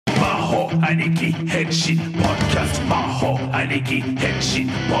Maho Aniki Henshin Podcast. Maho Aniki Henshin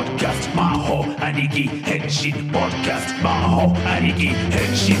Podcast. Maho Aniki Henshin Podcast. Maho Aniki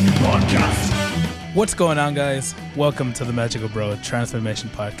Henshin Podcast. What's going on, guys? Welcome to the Magical Bro Transformation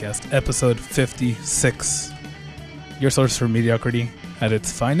Podcast, episode 56. Your source for mediocrity at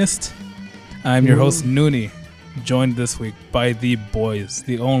its finest. I'm your host, Noonie, joined this week by the boys,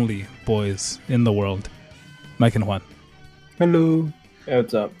 the only boys in the world, Mike and Juan. Hello. Hey,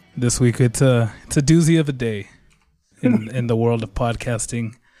 what's up? This week it's a doozy of a day in the world of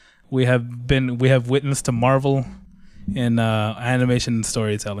podcasting. We have witnessed a marvel in animation and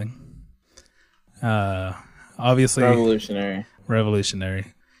storytelling. Obviously revolutionary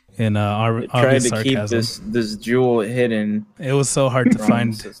in our obvious sarcasm. Tried to keep this jewel hidden. It was so hard to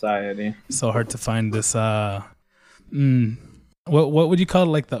find society. So hard to find this. What would you call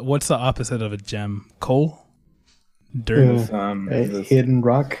it? Like what's the opposite of a gem? Coal, dirt, a hidden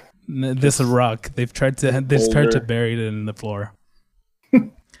rock. This rock. They've tried to bury it in the floor,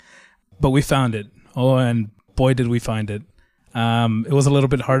 but we found it. Oh, and boy, did we find it! It was a little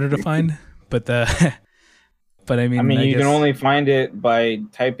bit harder to find. But I mean, you can only find it by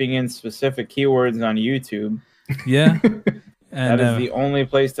typing in specific keywords on YouTube. Yeah, and that is the only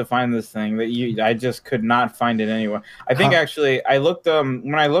place to find this thing. I just could not find it anywhere. I think actually, I looked.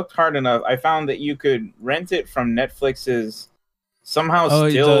 When I looked hard enough, I found that you could rent it from Netflix's somehow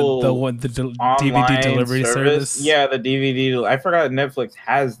still the DVD delivery service. Yeah, the DVD. I forgot Netflix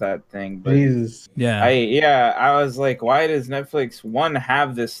has that thing. But Jesus. Yeah. I was like, why does Netflix, one,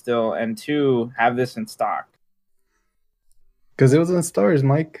 have this still, and two, have this in stock? Because it was in stores,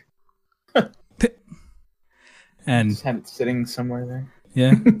 Mike. And just had it sitting somewhere there.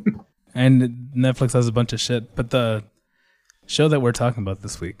 Yeah. And Netflix has a bunch of shit. But the show that we're talking about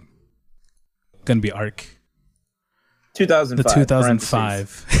this week gonna be Ark. 2005. The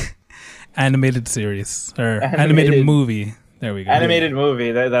 2005 animated series or animated movie. There we go. Animated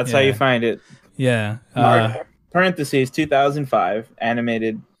movie. That's how you find it. Yeah. Parentheses 2005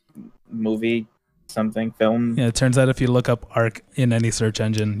 animated movie something film. Yeah. It turns out if you look up Ark in any search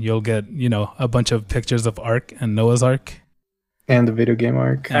engine, you'll get a bunch of pictures of Ark and Noah's Ark and the video game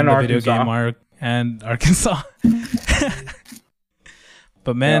Ark and the video game Ark and Arkansas.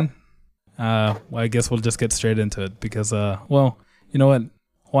 But man. Well, I guess we'll just get straight into it because, well, you know what?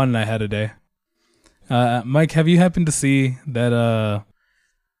 Juan and I had a day. Mike, have you happened to see that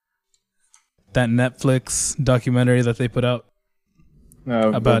Netflix documentary that they put out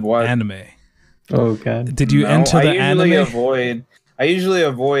about anime? Oh, God. Did you enter the anime? I usually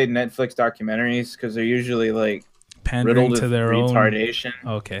avoid Netflix documentaries because they're usually like pandering to their retardation.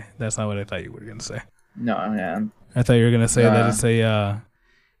 Own. Okay, that's not what I thought you were going to say. No, man. I thought you were going to say that it's a...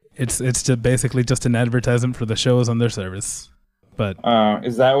 It's just basically just an advertisement for the shows on their service. But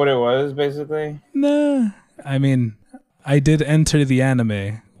is that what it was, basically? Nah. I mean, I did enter the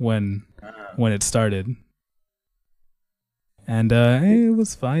anime when it started. And it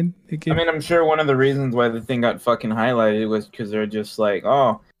was fine. I'm sure one of the reasons why the thing got fucking highlighted was because they're just like,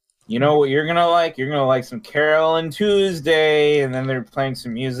 oh, you know what you're gonna like? You're gonna like some Carol and Tuesday, and then they're playing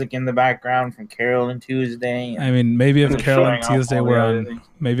some music in the background from Carol and Tuesday. I mean, maybe if Carol and Tuesday were on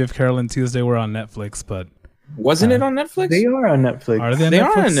Netflix, but wasn't it on Netflix? They are on Netflix. Are they on Netflix? They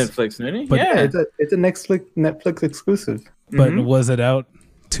are on Netflix, Nitty. But yeah, it's a Netflix exclusive. But was it out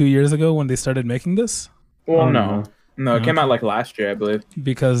 2 years ago when they started making this? Well, no, it came out like last year, I believe.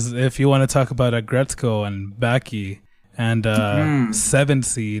 Because if you want to talk about Agretzko and Baki and Seven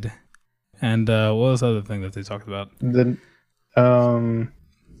Seed. And what was the other thing that they talked about? It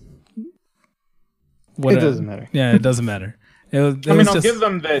doesn't matter. Yeah, it doesn't matter. I'll give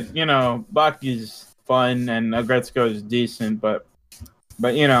them that, Baki's fun and Agretzko is decent, but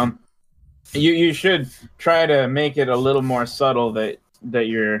you should try to make it a little more subtle that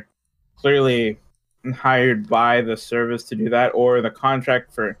you're clearly hired by the service to do that, or the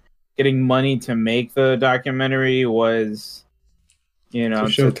contract for getting money to make the documentary was...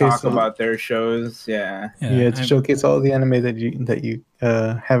 to talk about their shows, to showcase all the anime that you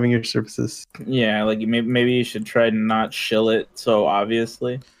have in your services. Yeah, like maybe you should try to not shill it so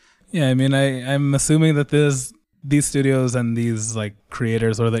obviously. Yeah, I mean, I'm assuming that these studios and these like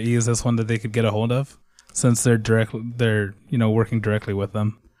creators or the easiest one that they could get a hold of, since they're working directly with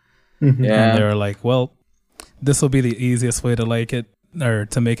them. Mm-hmm. Yeah, and they're like, well, this will be the easiest way to like it or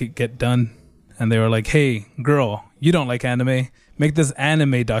to make it get done. And they were like, hey, girl, you don't like anime. Make this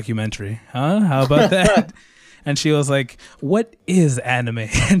anime documentary, huh? How about that? And she was like, what is anime?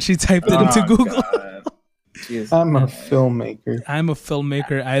 And she typed it into Google. Jeez. I'm a filmmaker. I'm a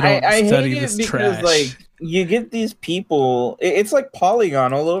filmmaker. I don't I study hate it this because trash. like you get these people. It's like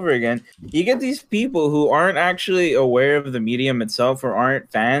Polygon all over again. You get these people who aren't actually aware of the medium itself or aren't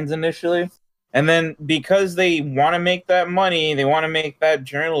fans initially, and then because they want to make that money, they want to make that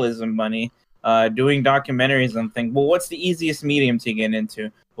journalism money, doing documentaries and think, well, what's the easiest medium to get into?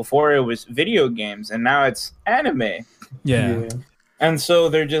 Before it was video games, and now it's anime. yeah. And so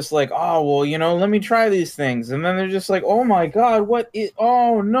they're just like, oh, well, let me try these things. And then they're just like, oh my God,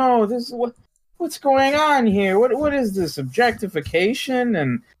 oh no, this is what's going on here? What is this objectification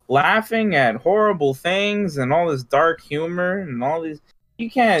and laughing at horrible things and all this dark humor and all these,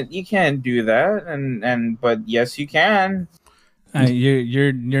 you can't do that. But yes, you can.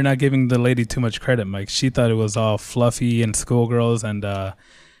 You're not giving the lady too much credit, Mike. She thought it was all fluffy and schoolgirls and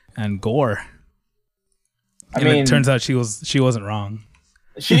gore. I mean, it turns out she wasn't wrong.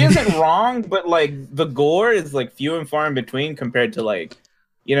 She isn't wrong, but like the gore is like few and far in between compared to like,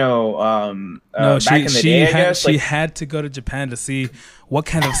 No, back in the day, I guess. She had to go to Japan to see what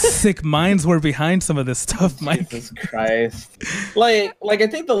kind of sick minds were behind some of this stuff, Mike. Jesus Christ. Like I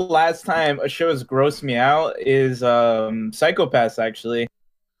think the last time a show has grossed me out is Psychopaths, actually.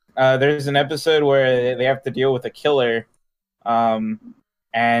 There's an episode where they have to deal with a killer.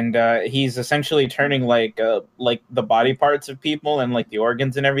 And he's essentially turning like the body parts of people and like the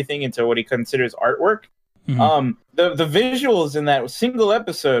organs and everything into what he considers artwork. Mm-hmm. The visuals in that single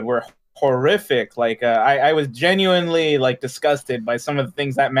episode were horrific. Like I was genuinely like disgusted by some of the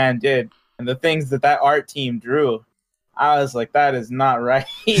things that man did and the things that art team drew. I was like, that is not right.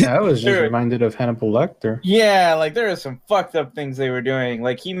 Yeah, I was just reminded of Hannibal Lecter. Yeah, like there are some fucked up things they were doing.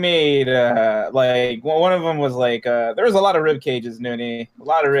 Like he made like one of them was like there was a lot of rib cages, Noonie. A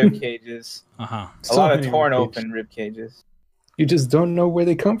lot of rib cages. Uh-huh. A lot of torn open rib cages. You just don't know where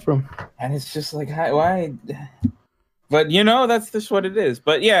they come from. And it's just like, why? But that's just what it is.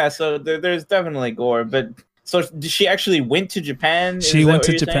 But yeah, so there's definitely gore. But so she actually went to Japan? She went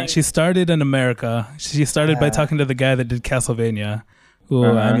to Japan. Saying? She started in America. She started by talking to the guy that did Castlevania. Who,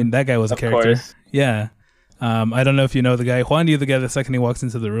 I mean, that guy was a character. Course. Yeah. I don't know if you know the guy. Juan knew the guy the second he walks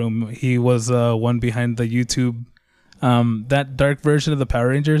into the room. He was one behind the YouTube, that dark version of the Power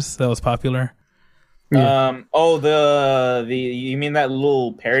Rangers that was popular. Yeah. You mean that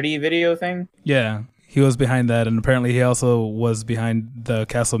little parody video thing? Yeah. He was behind that, and apparently he also was behind the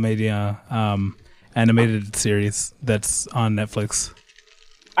Castlevania animated series that's on Netflix.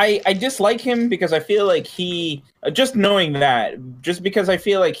 I dislike him because I feel like he just because I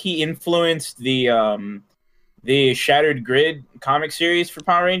feel like he influenced the Shattered Grid comic series for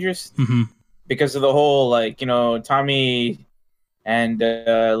Power Rangers. Mm-hmm. Because of the whole Tommy and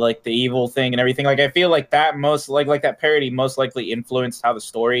like the evil thing and everything. Like I feel like that that parody most likely influenced how the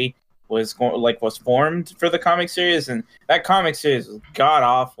story was formed for the comic series, and that comic series was god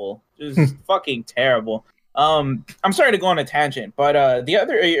awful. It was fucking terrible. I'm sorry to go on a tangent, but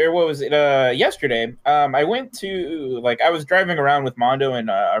yesterday, I went to I was driving around with Mondo and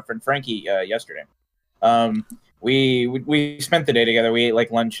our friend Frankie yesterday. We spent the day together. We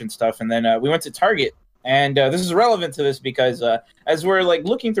ate lunch and stuff, and then we went to Target. And this is relevant to this because as we're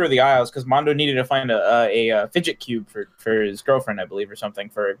looking through the aisles, because Mondo needed to find a fidget cube for his girlfriend, I believe, or something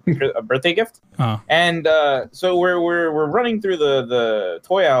for a birthday gift. And so we're running through the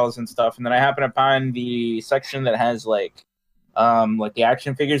toy aisles and stuff, and then I happen upon the section that has the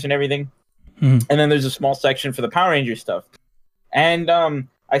action figures and everything. Mm-hmm. And then there's a small section for the Power Ranger stuff. And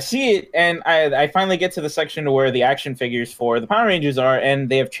I see it, and I finally get to the section where the action figures for the Power Rangers are, and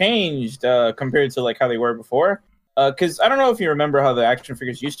they have changed compared to how they were before. Because I don't know if you remember how the action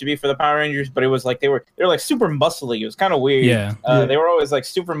figures used to be for the Power Rangers, but it was they were super muscly. It was kind of weird. Yeah. They were always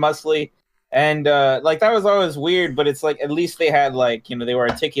super muscly, and that was always weird. But it's at least they had they were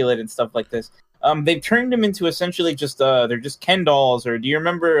articulate and stuff like this. They've turned them into essentially just they're just Ken dolls. Or do you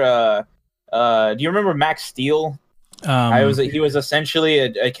remember Max Steel? He was essentially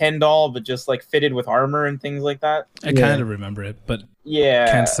a Ken doll, but just fitted with armor and things like that. I kind of remember it, but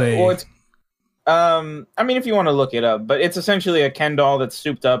yeah, can't say. Well, it's, I mean, if you want to look it up, but it's essentially a Ken doll that's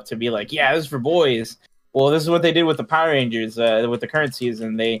souped up to be this is for boys. Well, this is what they did with the Power Rangers with the current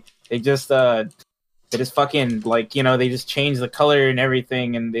season. They just fucking they just changed the color and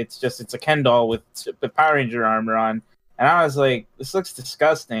everything, and it's a Ken doll with Power Ranger armor on. And I was like, this looks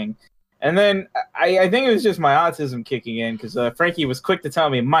disgusting. And then I think it was just my autism kicking in because Frankie was quick to tell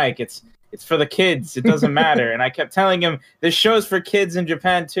me, Mike, it's for the kids. It doesn't matter. And I kept telling him this show's for kids in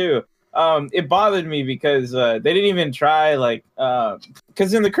Japan too. It bothered me because they didn't even try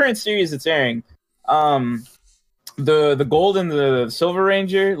because in the current series it's airing, the Gold and the Silver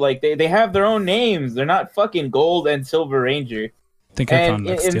Ranger, like they have their own names. They're not fucking Gold and Silver Ranger. I think I found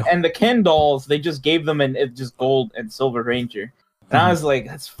Max Steel. And the Ken dolls, they just gave them just Gold and Silver Ranger. And I was like,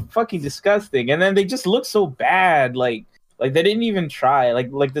 that's fucking disgusting. And then they just look so bad. Like they didn't even try.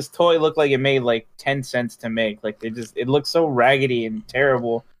 Like this toy looked like it made like 10 cents to make. Like it looked so raggedy and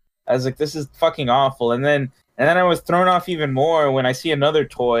terrible. I was like, this is fucking awful. And then I was thrown off even more when I see another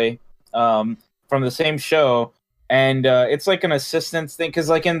toy from the same show. And it's like an assistance thing, because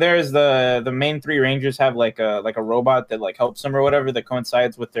like in there's the main three Rangers have like a robot that like helps them or whatever that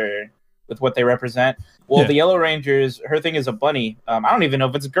coincides with what they represent. Well, the Yellow Rangers, her thing is a bunny. I don't even know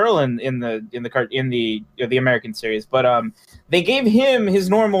if it's a girl in the American series, but they gave him his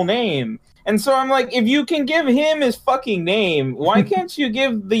normal name, and so I'm like, if you can give him his fucking name, why can't you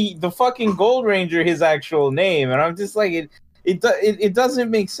give the fucking Gold Ranger his actual name? And I'm just like, it doesn't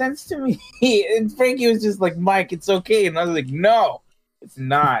make sense to me. And Frankie was just like, Mike, it's okay, and I was like, no, it's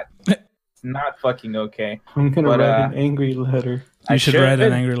not. It's not fucking okay. I'm gonna write an angry letter. You should write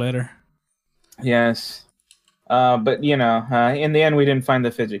an angry letter. Yes. But, you know, in the end, we didn't find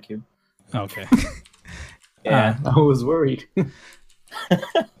the fidget cube. Okay. Yeah. I was worried.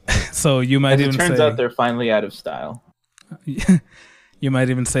 So you might even say... It turns out they're finally out of style. You might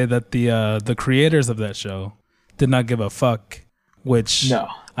even say that the creators of that show did not give a fuck, which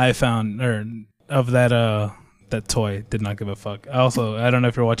I found, or of that toy did not give a fuck. Also, I don't know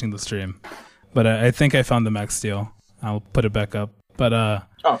if you're watching the stream, but I think I found the Max Steel. I'll put it back up. But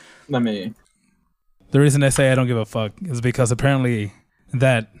let me... The reason I say I don't give a fuck is because apparently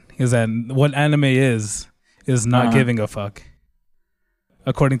that what anime is not giving a fuck.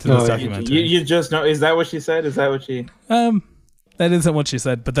 According to this documentary. You just know, is that what she said? Is that what she... That isn't what she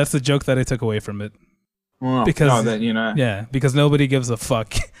said, but that's the joke that I took away from it. Well, because because nobody gives a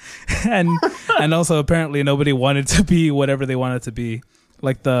fuck. and also apparently nobody wanted to be whatever they wanted to be.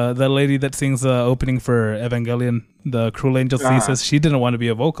 Like the lady that sings the opening for Evangelion, the Cruel Angel Thesis, she didn't want to be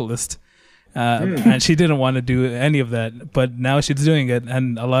a vocalist. And she didn't want to do any of that, but now she's doing it.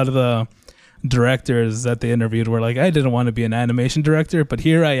 And a lot of the directors that they interviewed were like, I didn't want to be an animation director, but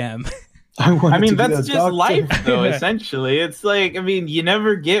here I am. I mean, that's just life, though. Essentially, it's like, I mean, you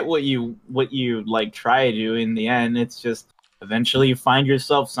never get what you like try to do in the end. It's just eventually you find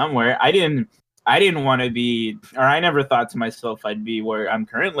yourself somewhere. I didn't want to be, or I never thought to myself I'd be where I'm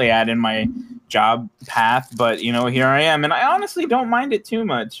currently at in my job path. But you know, here I am, and I honestly don't mind it too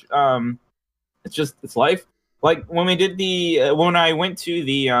much. It's life. Like when we did when I went to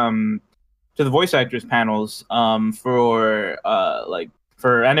the voice actors panels for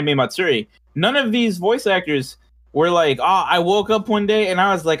Anime Matsuri, none of these voice actors were like, I woke up one day and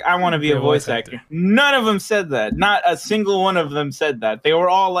I was like, I want to be a voice actor. None of them said that. Not a single one of them said that. They were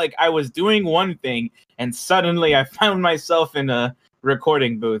all like, I was doing one thing and suddenly I found myself in a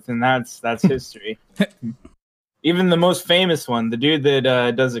recording booth, and that's history. Even the most famous one, the dude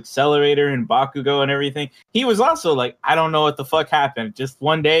that does Accelerator and Bakugo and everything, he was also like, I don't know what the fuck happened. Just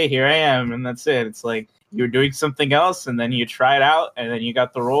one day, here I am, and that's it. It's like you were doing something else, and then you tried out, and then you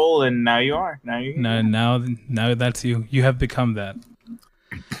got the role, and now you are. Now that's you. You have become that.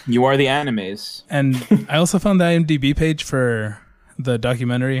 You are the animes. And I also found the IMDb page for the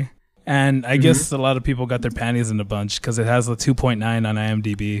documentary, and I guess a lot of people got their panties in a bunch because it has a 2.9 on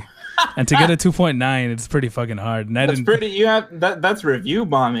IMDb. And to get a 2.9, it's pretty fucking hard. And that's review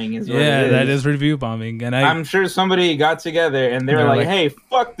bombing, is what it is. That is review bombing. And I'm sure somebody got together and they were like, "Hey,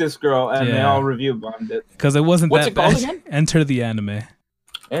 fuck this girl," and they all review bombed it because it wasn't What's that it called bad. Again? Enter the Anime.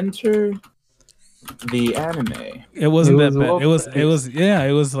 Enter the Anime. It wasn't that bad.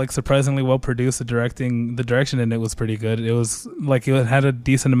 It was like surprisingly well produced. The direction in it was pretty good. It was like it had a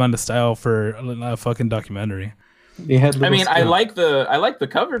decent amount of style for a fucking documentary. I like the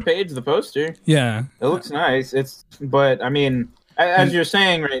cover page, the poster. Yeah, it looks nice. But I mean, as you're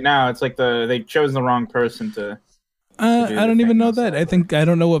saying right now, it's like they chose the wrong person to. I don't even know that. I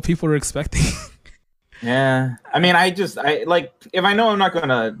don't know what people were expecting. Yeah, I mean, I like if I know I'm not going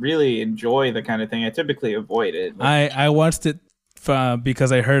to really enjoy the kind of thing, I typically avoid it. I watched it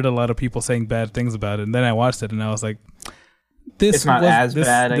because I heard a lot of people saying bad things about it, and then I watched it and I was like, This is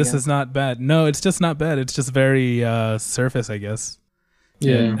not bad. No, it's just not bad. It's just very surface, I guess.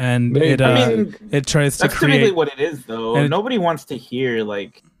 Yeah, and it tries to that's create. Typically what it is, though. Nobody wants to hear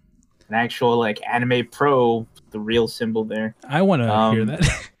like an actual like anime pro, the real symbol there. I want to hear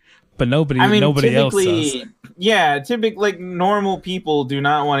that, but nobody else does. Yeah, typically, like normal people do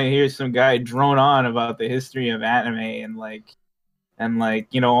not want to hear some guy drone on about the history of anime and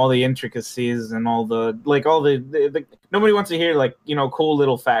you know all the intricacies and all the nobody wants to hear like you know cool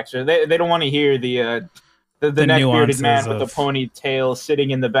little facts, or they don't want to hear the the neck-bearded man nuances with the ponytail sitting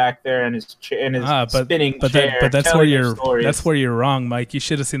in the back there and his spinning chair. But that's telling his stories. that's where you're wrong, Mike. You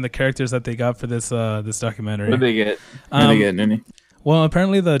should have seen the characters that they got for this documentary. What did they get? What did they get, Nini? Well,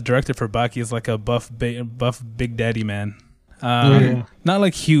 apparently the director for Baki is like a buff big daddy man. Not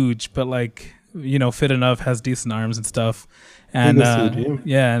like huge, but like, you know, fit enough, has decent arms and stuff. And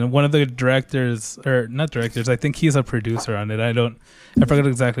and one of the directors, or not directors, I think he's a producer on it. I forgot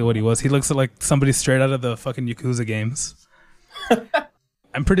exactly what he was. He looks like somebody straight out of the fucking Yakuza games.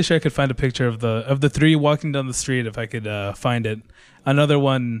 I'm pretty sure I could find a picture of the three walking down the street if I could find it. Another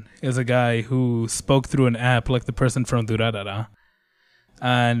one is a guy who spoke through an app, like the person from Durarara.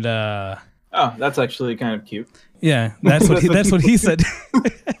 And oh, that's actually kind of cute. Yeah, that's what he said.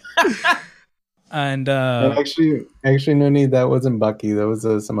 And actually, Nuni, that wasn't Bucky. That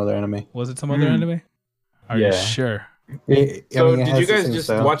was some other anime. Was it some other anime? Are you sure? Did you guys just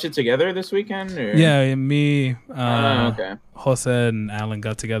watch it together this weekend? Or? Yeah, me, okay. Jose, and Alan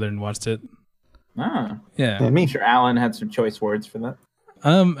got together and watched it. Ah, yeah. I'm sure Alan had some choice words for that.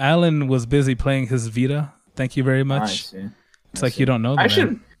 Alan was busy playing his Vita. Thank you very much. I see. It's like you don't know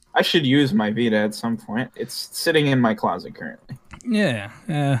that. I should use my Vita at some point. It's sitting in my closet currently. Yeah,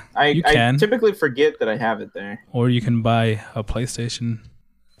 you can. I typically forget that I have it there. Or you can buy a PlayStation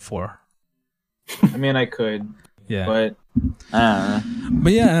 4. I mean, I could. Yeah. But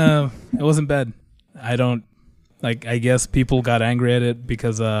yeah, it wasn't bad. I guess people got angry at it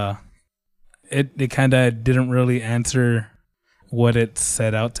because it kind of didn't really answer what it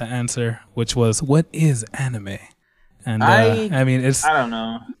set out to answer, which was, what is anime? And I mean, it's, I don't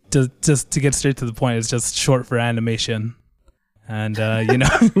know. Just to get straight to the point, it's just short for animation. And you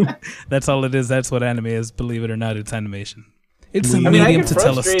know, that's all it is. That's what anime is. Believe it or not, it's animation. It's a medium to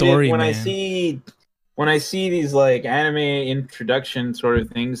tell a story, man. When I see these like anime introduction sort of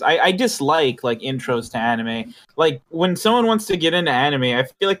things, I dislike like intros to anime. Like when someone wants to get into anime, I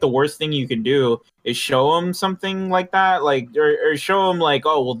feel like the worst thing you can do is show them something like that, like or show them like,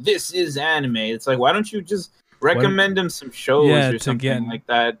 oh well, this is anime. It's like, why don't you just recommend them some shows or something like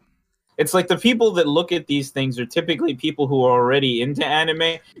that? It's like the people that look at these things are typically people who are already into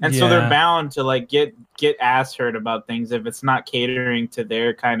anime, and so they're bound to like get ass hurt about things if it's not catering to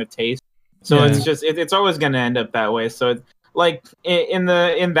their kind of taste. So it's just it's always going to end up that way. So like in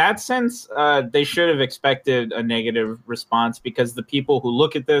that sense, they should have expected a negative response, because the people who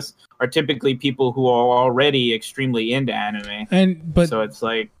look at this are typically people who are already extremely into anime. So it's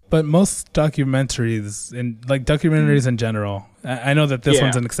like. But most documentaries in general, I know that this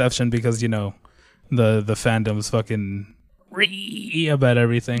one's an exception because, you know, the fandom's fucking about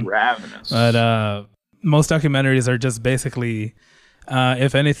everything. Ravenous. But most documentaries are just basically,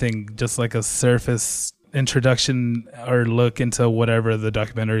 if anything, just like a surface introduction or look into whatever the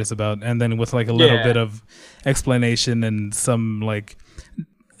documentary is about, and then with like a little bit of explanation and some like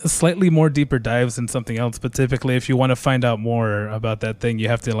slightly more deeper dives in something else. But typically, if you want to find out more about that thing, you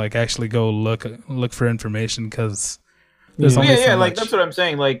have to like actually go look for information, because there's only so like much. That's what I'm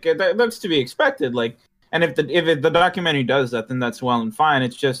saying. Like that's to be expected. Like, and if the documentary does that, then that's well and fine.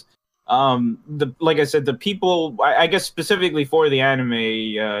 It's just like I said, the people, I guess specifically for the anime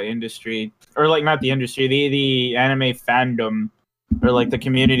industry, or like not the industry, the anime fandom, or like the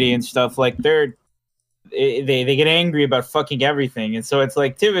community and stuff, like they get angry about fucking everything. And so it's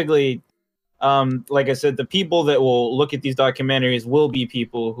like typically, like I said, the people that will look at these documentaries will be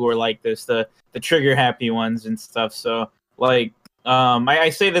people who are like this, the trigger happy ones and stuff. So like, I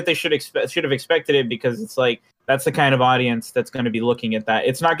say that they should have expected it, because it's like, that's the kind of audience that's going to be looking at that.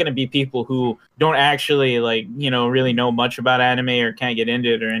 It's not going to be people who don't actually like, you know, really know much about anime or can't get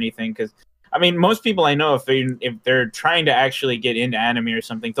into it or anything. Because I mean, most people I know, if they're trying to actually get into anime or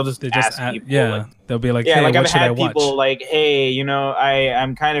something, they'll just ask people. Yeah, like, they'll be like, hey, like what I've should I had watch? people like, hey, you know,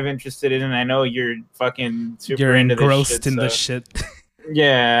 I'm kind of interested in, and I know you're fucking super you're into engrossed this shit, in the so. shit.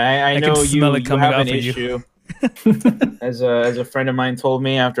 Yeah, I know can smell it coming have off an of you. issue. As a friend of mine told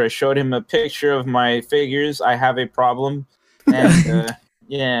me after I showed him a picture of my figures, I have a problem. And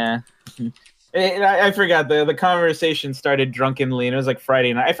yeah. I forgot, the conversation started drunkenly, and it was like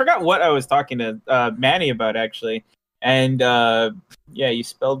Friday night. I forgot what I was talking to Manny about, actually. And yeah, you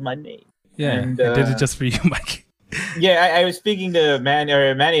spelled my name. Yeah, and, I did it just for you, Mike. Yeah, I was speaking to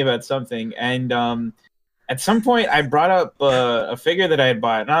Manny about something, and at some point I brought up a figure that I had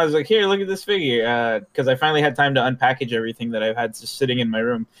bought, and I was like, here, look at this figure, because I finally had time to unpackage everything that I've had just sitting in my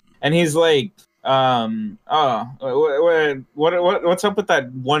room. And he's like, what's up with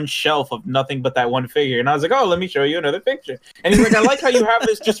that one shelf of nothing but that one figure? And I was like, oh, let me show you another picture. And he's like, I like how you have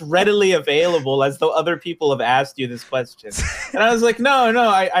this just readily available, as though other people have asked you this question. And I was like, no,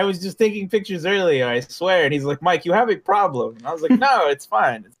 I was just taking pictures earlier, I swear. And he's like, Mike, you have a problem. And I was like, no, it's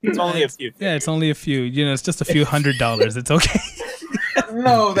fine. It's only a few figures. Yeah, it's only a few. You know, it's just a few $100. It's okay.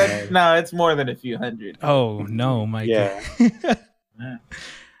 No, it's more than a few hundred. Oh no, Mike. Yeah.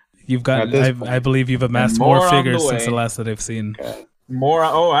 You've got. I believe you've amassed more figures since the last that I've seen. Okay. More?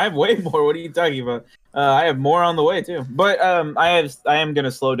 Oh, I have way more. What are you talking about? I have more on the way too. But I am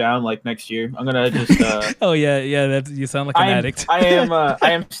gonna slow down like next year. I'm gonna just. Oh yeah. That you sound like an addict. I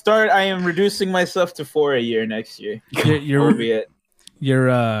am reducing myself to 4 a year next year. You're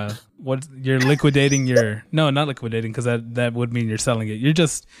you're liquidating your not liquidating, because that would mean you're selling it. You're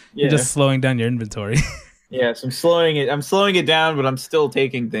just slowing down your inventory. Yes, I'm slowing it down, but I'm still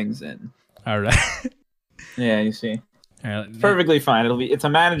taking things in. All right. Yeah, you see. All right. Perfectly fine. It's a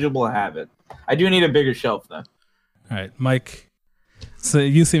manageable habit. I do need a bigger shelf though. All right, Mike. So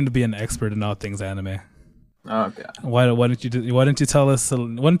you seem to be an expert in all things anime. Oh god. Why don't you tell us? Why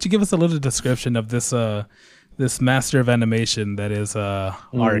don't you give us a little description of this this master of animation that is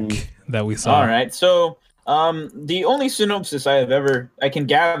Arc that we saw? All right. So the only synopsis I can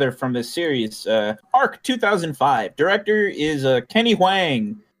gather from this series, Arc 2005. Director is Kenny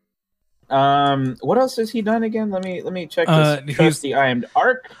Huang. What else has he done again? Let me check this trusty IMDb.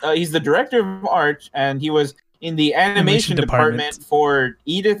 Arc. He's the director of Arc, and he was in the animation department for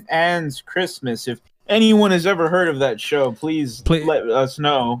Edith Ann's Christmas. If anyone has ever heard of that show, please let us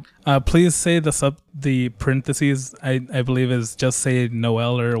know. Please say the parentheses. I believe is just say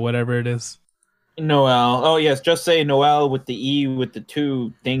Noel or whatever it is. Noel. Oh yes, just say Noel with the E with the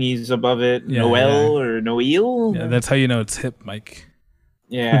two thingies above it. Yeah, Noel or Noel. Yeah, that's how you know it's hip, Mike.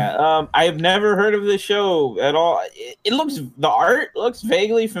 Yeah. I've never heard of this show at all. The art looks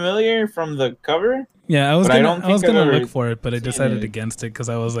vaguely familiar from the cover. Yeah, I was gonna look for it, but I decided against it because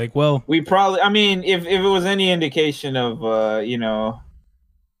I was like, well, we probably. I mean, if it was any indication of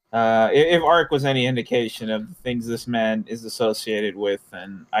if Arc was any indication of the things this man is associated with,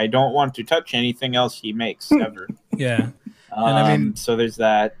 and I don't want to touch anything else he makes ever. Yeah. And I mean, so there's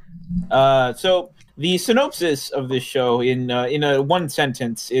that. So the synopsis of this show in a one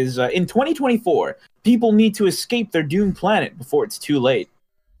sentence is in 2024, people need to escape their doomed planet before it's too late.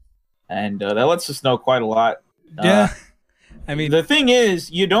 And that lets us know quite a lot. Yeah. I mean, the thing is,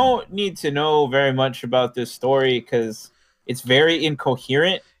 you don't need to know very much about this story because it's very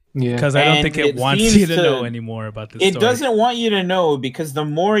incoherent. Yeah, because I don't think it wants you to know any more about this story. It doesn't want you to know because the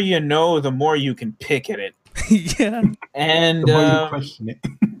more you know, the more you can pick at it. Yeah. And the more you question it.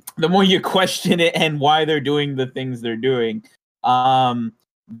 The more you question it and why they're doing the things they're doing.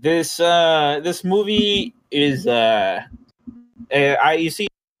 This movie is you see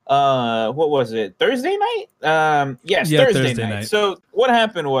what was it? Thursday night? Yes, yeah, Thursday night. So what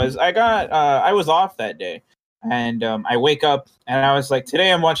happened was I was off that day. And I wake up and I was like,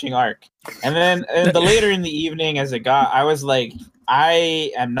 today I'm watching Arc. And then the later in the evening as it got, I was like,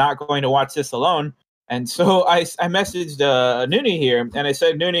 I am not going to watch this alone. And so I messaged Noonie here and I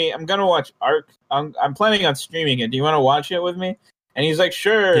said, Noonie, I'm going to watch Arc. I'm planning on streaming it. Do you want to watch it with me? And he's like,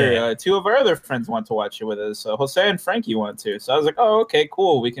 sure. Yeah. Two of our other friends want to watch it with us. Jose and Frankie want to. So I was like, oh, okay,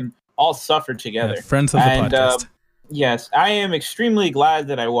 cool. We can all suffer together. Yeah, friends of the podcast. Yes, I am extremely glad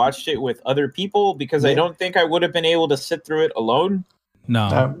that I watched it with other people because I don't think I would have been able to sit through it alone.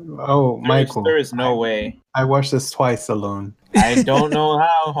 No. Michael. There is no way. I watched this twice alone. I don't know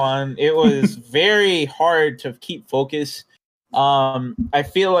how, Juan. It was very hard to keep focus. I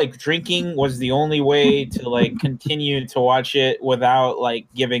feel like drinking was the only way to continue to watch it without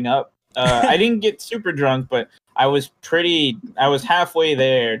giving up. I didn't get super drunk, but I was halfway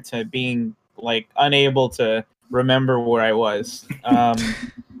there to being unable to remember where I was.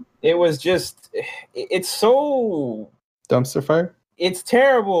 It was just, it's so dumpster fire. It's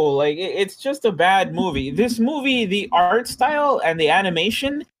terrible. It's just a bad movie. This movie, the art style and the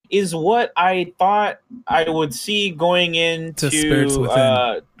animation is what I thought I would see going into Spirits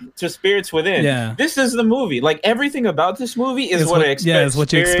Within. Yeah. This is the movie. everything about this movie is what I expect. Yeah, is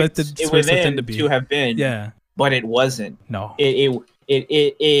what you expected Spirits Within to have been. Yeah. But it wasn't. No.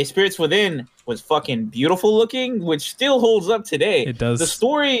 It Spirits Within was fucking beautiful looking, which still holds up today. It does. The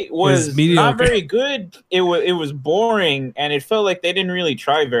story was not very good. It was boring, and it felt like they didn't really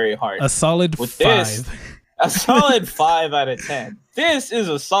try very hard. A solid 5. A solid 5 out of 10. This is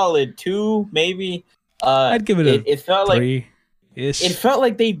a solid 2, maybe. I'd give it a 3-ish. It felt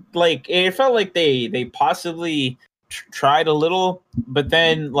like they possibly tried a little, but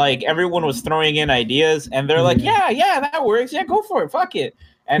then like everyone was throwing in ideas, and they're like, yeah, that works. Yeah, go for it. Fuck it.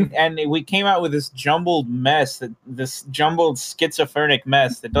 And we came out with this jumbled mess, this jumbled schizophrenic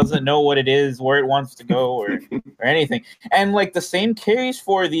mess that doesn't know what it is, where it wants to go, or anything. And like the same carries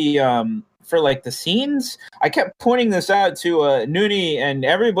for the for the scenes. I kept pointing this out to Noonie and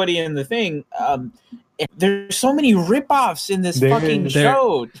everybody in the thing. There's so many ripoffs in this fucking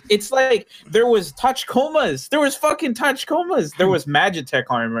show. It's like there was touch comas. There was fucking touch comas. There was Magitech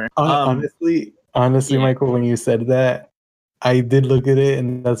armor. Honestly, Michael, when you said that, I did look at it,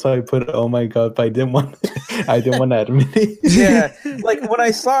 and that's why I put, "Oh my god!" But I didn't want to admit it. Yeah, like when I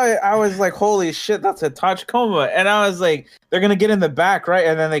saw it, I was like, "Holy shit, that's a Tachikoma!" And I was like, "They're gonna get in the back, right?"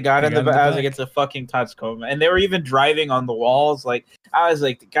 And then they got in the back. I was like, "It's a fucking Tachikoma!" And they were even driving on the walls. Like I was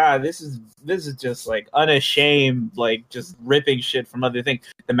like, "God, this is just like unashamed, like just ripping shit from other things."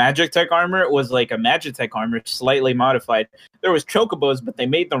 The Magitech armor was like a Magitech armor, slightly modified. There was chocobos, but they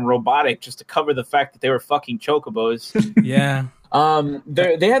made them robotic just to cover the fact that they were fucking chocobos. Yeah.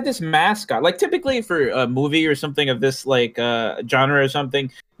 They had this mascot. Like typically for a movie or something of this like genre or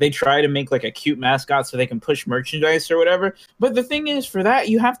something, they try to make like a cute mascot so they can push merchandise or whatever. But the thing is, for that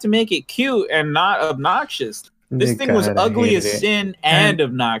you have to make it cute and not obnoxious. This thing was ugly as sin and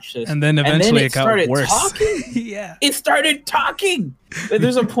obnoxious. And then eventually it got worse. Talking. Yeah. It started talking.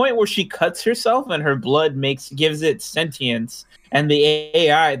 There's a point where she cuts herself and her blood gives it sentience. And the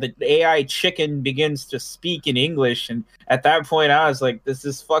AI chicken begins to speak in English. And at that point, I was like, this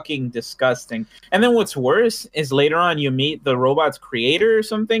is fucking disgusting. And then what's worse is later on you meet the robot's creator or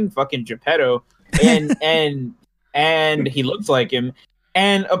something, fucking Geppetto. And he looks like him.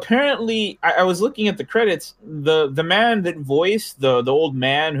 And apparently, I was looking at the credits. The man that voiced the old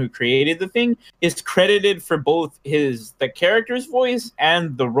man who created the thing is credited for both the character's voice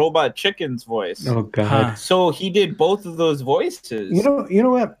and the robot chicken's voice. Oh god! So he did both of those voices. You know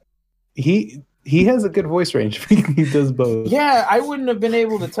what? He has a good voice range. He does both. Yeah, I wouldn't have been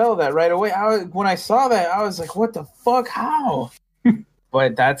able to tell that right away. When I saw that, I was like, "What the fuck? How?"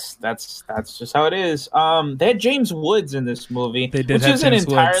 But that's just how it is. They had James Woods in this movie, which isn't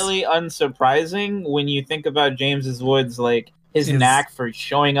entirely unsurprising when you think about James Woods, like his knack for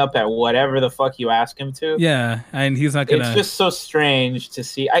showing up at whatever the fuck you ask him to. Yeah, and he's not gonna. It's just so strange to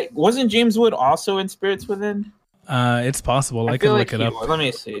see. Wasn't James Wood also in Spirits Within? It's possible. I can look it up. Let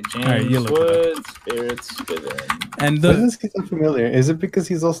me see. James Wood, Spirits Within. And why does this sound familiar? Is it because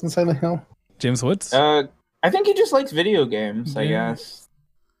he's also in Silent Hill? James Woods? I think he just likes video games. I guess.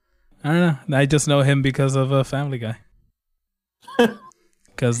 I don't know. I just know him because of Family Guy.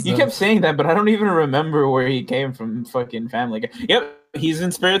 Because you kept saying that, but I don't even remember where he came from. Fucking Family Guy. Yep, he's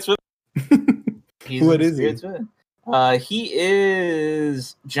in Spirits Within. What is he? He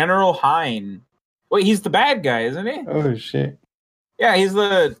is General Hein. Wait, he's the bad guy, isn't he? Oh shit! Yeah, he's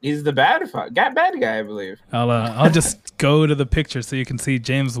the bad guy, I believe. I'll just go to the picture so you can see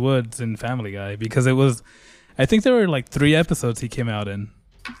James Woods in Family Guy because it was. I think there were like 3 episodes he came out in.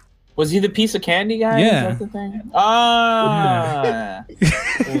 Was he the piece of candy guy? Yeah. Is that the thing? Ah,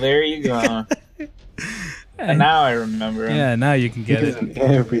 well, there you go. And now I remember him. Yeah, now you can get it. He's in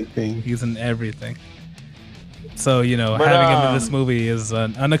everything. He's in everything. So, having him in this movie is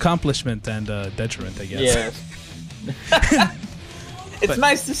an accomplishment and a detriment, I guess. Yes. It's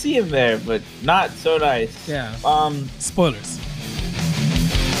nice to see him there, but not so nice. Yeah. Spoilers.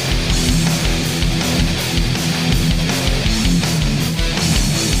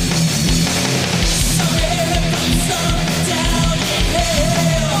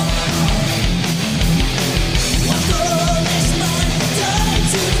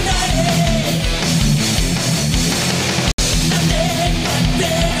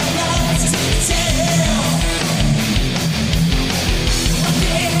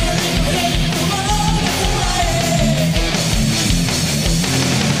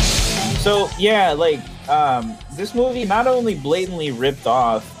 So yeah, this movie not only blatantly ripped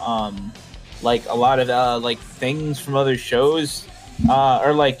off like a lot of like things from other shows,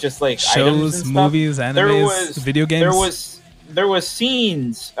 or like just like shows, movies, animes, video games. There was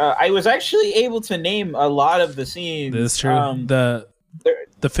scenes. I was actually able to name a lot of the scenes. That's true. The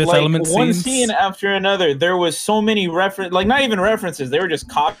Fifth Element scenes. One scene after another. There was so many not even references. They were just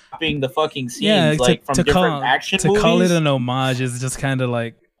copying the fucking scenes, from different action movies. To call it an homage is just kind of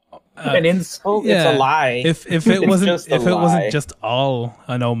like an insult. Yeah, it's a lie. If it wasn't just all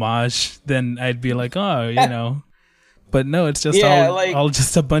an homage, then I'd be like, oh, But no, it's just all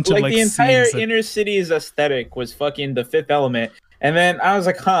just a bunch of like the entire scenes inner city's aesthetic was fucking the Fifth Element. And then I was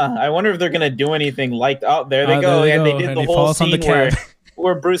like, I wonder if they're gonna do anything like. Oh, there they go. And they did the whole scene where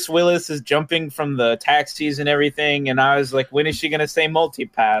where Bruce Willis is jumping from the taxis and everything, and I was like, when is she gonna say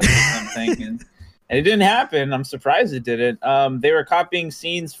multipass or something? And it didn't happen. I'm surprised it didn't. They were copying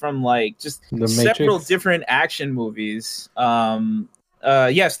scenes from like just several different action movies.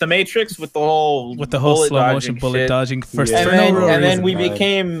 Yes, The Matrix with the whole slow motion bullet dodging first, and then we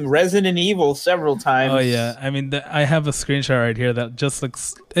became Resident Evil several times. Oh yeah, I mean, I have a screenshot right here that just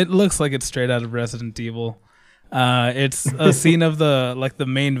looks like it's straight out of Resident Evil. It's a scene of the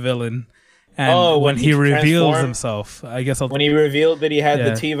main villain, and when he reveals himself, I guess when he revealed that he had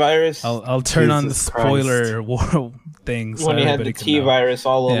the T virus, I'll turn on the spoiler thing. So when he had the T virus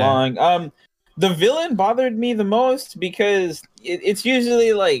all along. The villain bothered me the most because it's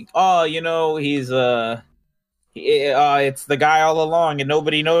usually like, oh, you know, he's it's the guy all along and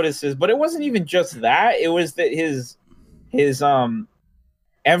nobody notices. But it wasn't even just that. It was that his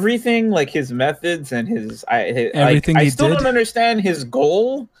everything, like his methods and everything. I still don't understand his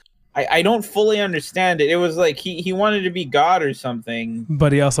goal. I don't fully understand it. It was like he wanted to be God or something.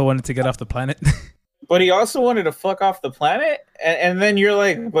 But he also wanted to get off the planet. But he also wanted to fuck off the planet, and then you're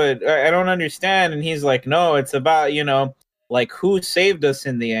like, but I don't understand. And he's like, no, it's about, you know, like who saved us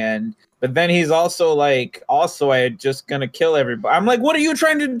in the end. But then he's also like, I'm just gonna kill everybody. I'm like, what are you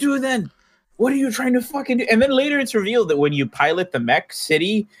trying to do then? What are you trying to fucking do? And then later it's revealed that when you pilot the mech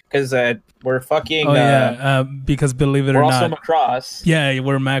city, because we're fucking... because believe it or not... We're also Macross. Yeah,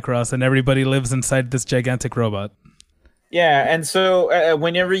 we're Macross, and everybody lives inside this gigantic robot. Yeah, and so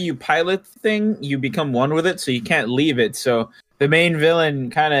whenever you pilot the thing, you become one with it, so you can't leave it. So the main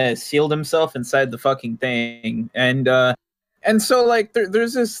villain kind of sealed himself inside the fucking thing. And so, like,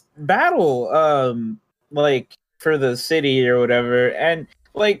 there's this battle, like, for the city or whatever, and,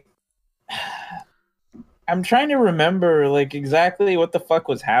 like... I'm trying to remember like exactly what the fuck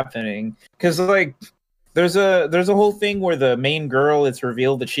was happening, because like there's a whole thing where the main girl, it's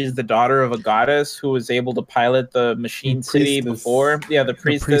revealed that she's the daughter of a goddess who was able to pilot the machine city before. Yeah, the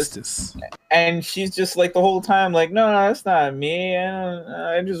priestess. And she's just like the whole time like, no, that's not me.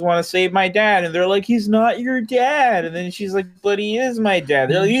 I just want to save my dad. And they're like, he's not your dad. And then she's like, but he is my dad.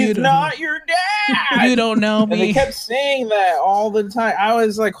 They're like, he's not your dad. You don't know me. And they kept saying that all the time. I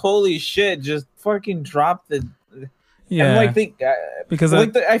was like, holy shit, just fucking drop the... Yeah, and like because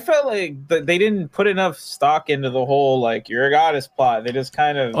like I felt like they didn't put enough stock into the whole like you're a goddess plot. They just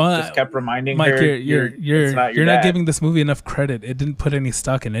kind of just kept reminding Mike, her, you're not giving this movie enough credit. It didn't put any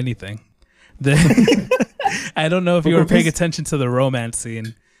stock in anything. I don't know if you were paying attention to the romance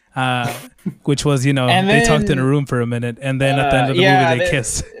scene, which was, you know, they talked in a room for a minute, and then at the end of the movie they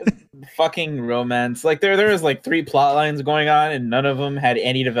kissed. Fucking romance. Like there was like 3 plot lines going on, and none of them had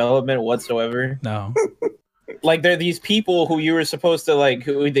any development whatsoever. No. Like they're these people who you were supposed to like,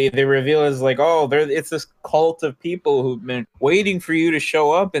 who they reveal as like, oh, it's this cult of people who've been waiting for you to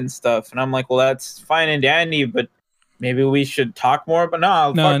show up and stuff. And I'm like, well, that's fine and dandy, but maybe we should talk more. But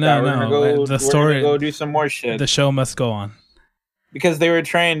no, we're gonna go do some more shit. The show must go on. Because they were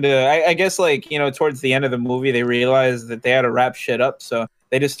trying to, I guess, like, you know, towards the end of the movie, they realized that they had to wrap shit up. So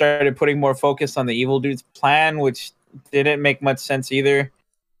they just started putting more focus on the evil dude's plan, which didn't make much sense either.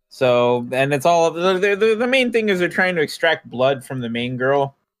 So, and it's all the main thing is they're trying to extract blood from the main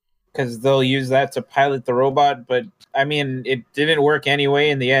girl because they'll use that to pilot the robot. But I mean, it didn't work anyway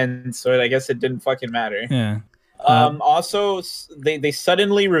in the end, so I guess it didn't fucking matter. Yeah. Also, they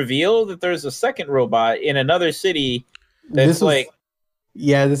suddenly reveal that there's a second robot in another city. This is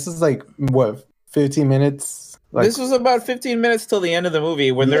like what, 15 minutes. Like, this was about 15 minutes till the end of the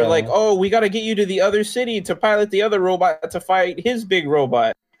movie when they're like, "Oh, we got to get you to the other city to pilot the other robot to fight his big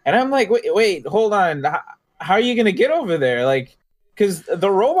robot." And I'm like, wait, hold on. How are you going to get over there? Like, because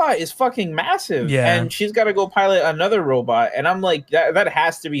the robot is fucking massive. Yeah. And she's got to go pilot another robot. And I'm like, that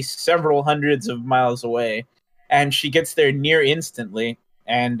has to be several hundreds of miles away. And she gets there near instantly.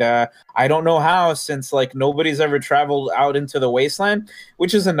 And I don't know how, since, like, nobody's ever traveled out into the wasteland,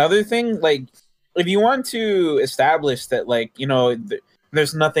 which is another thing. Like, if you want to establish that, like, you know,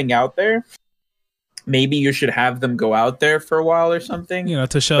 there's nothing out there, maybe you should have them go out there for a while or something. You know,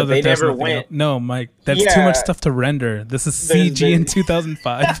 to show that they never went. No, Mike, that's too much stuff to render. This is CG in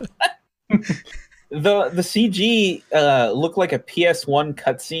 2005. The CG looked like a PS1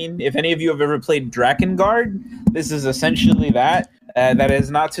 cutscene. If any of you have ever played Drakengard, this is essentially that. That is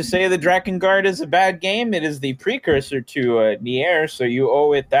not to say that Drakengard is a bad game. It is the precursor to Nier, so you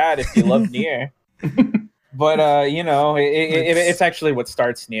owe it that if you love Nier. But, you know, it's actually what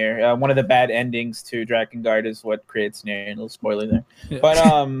starts Nier. One of the bad endings to Drakengard is what creates Nier. A little spoiler there. Yeah. But,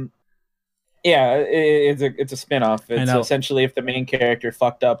 yeah, it's a spin-off. It's essentially if the main character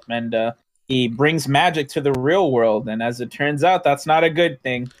fucked up and brings magic to the real world, and as it turns out, that's not a good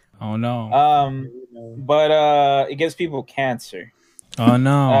thing. Oh no. But it gives people cancer. Oh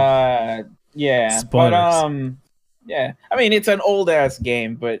no. Yeah. Spoilers. But yeah. I mean, it's an old ass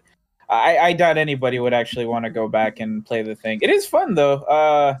game, but I doubt anybody would actually want to go back and play the thing. It is fun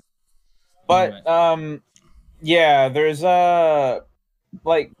though. Yeah, there's a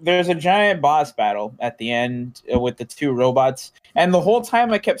giant boss battle at the end with the two robots, and the whole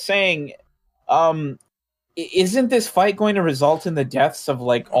time I kept saying, isn't this fight going to result in the deaths of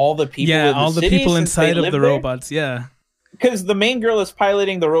like all the people? Yeah, in the all the city people since inside they of live the there? robots. Yeah. Because the main girl is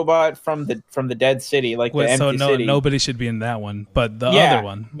piloting the robot from the dead city, like the empty So city. nobody should be in that one, but the Yeah, other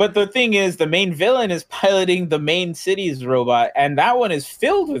one. But the thing is, the main villain is piloting the main city's robot, and that one is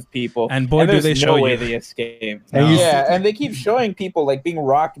filled with people. And boy, do there's they show no way you. they escape. No. And Yeah, and they keep showing people like being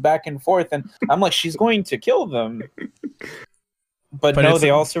rocked back and forth, and I'm like, she's going to kill them. But no, it's-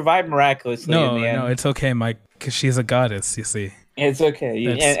 they all survive miraculously in No, the end. no, it's okay, Mike, because she's a goddess. You see. It's okay.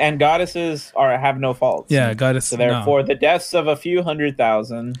 It's- And goddesses have no faults. Yeah, goddess. So therefore, no. the deaths of a few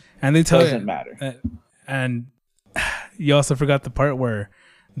 100,000 And they tell doesn't you, matter. and you also forgot the part where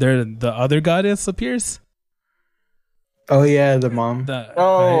the other goddess appears. Oh yeah, the mom,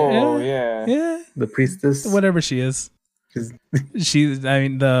 Oh yeah. yeah, the priestess. whatever she is. She's- She's. I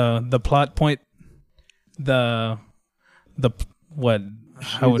mean, the plot point. The what?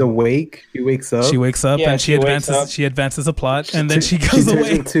 How She's awake. She wakes up. she wakes up Yeah, and she she wakes advances. up. She advances a plot, and then she She goes turns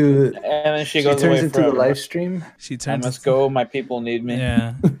away. into. And then she She goes turns away into forever. the live stream. She I turns. must go. My people need me.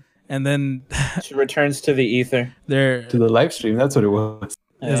 Yeah, and then She returns to the ether. there To the live stream. That's what it was.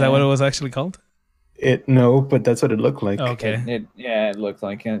 is that what it was actually called? No, but that's what it looked like. Okay. It looked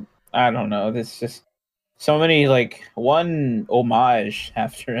like it. I don't know. This just so many like one homage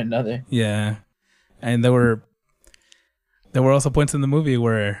after another. Yeah, and there were also points in the movie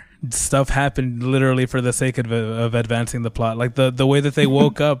where stuff happened literally for the sake of advancing the plot. Like the way that they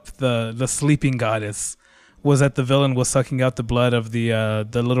woke up the sleeping goddess was that the villain was sucking out the blood of the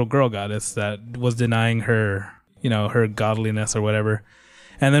little girl goddess that was denying her, her godliness or whatever.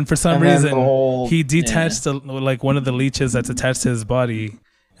 And then for some And then reason the whole- he detached like one of the leeches that's attached to his body,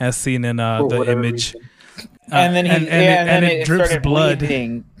 as seen in For the whatever image. reason. And then it drips started blood.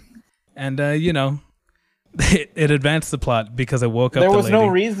 bleeding. And it advanced the plot because it woke up There the was no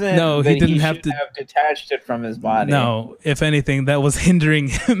lady. reason. No, that he didn't should have to. have detached it from his body. No, if anything, that was hindering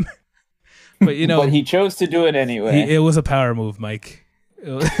him. But but he chose to do it anyway. it was a power move, Mike.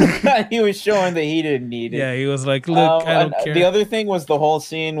 He was showing that he didn't need it. Yeah, he was like, "Look, I don't and care." The other thing was the whole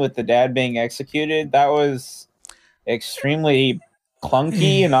scene with the dad being executed. That was extremely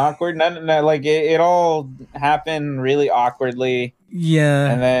clunky and awkward. Like it all happened really awkwardly,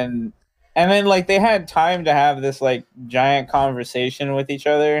 Yeah, and then like they had time to have this like giant conversation with each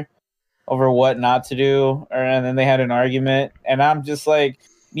other over what not to do, and then they had an argument, and I'm just like,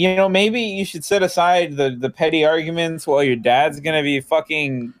 maybe you should set aside the petty arguments while your dad's gonna be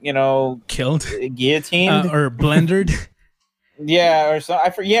fucking, killed guillotined. or blendered. Yeah, or so.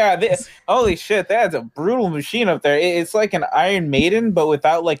 Holy shit, that's a brutal machine up there. It's like an Iron Maiden, but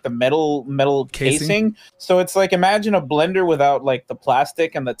without like the metal casing. So it's like, imagine a blender without like the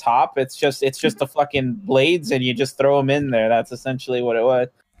plastic and the top. It's just the fucking blades, and you just throw them in there. That's essentially what it was.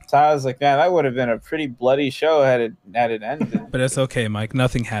 So I was like, man, that would have been a pretty bloody show had it ended. But it's okay, Mike.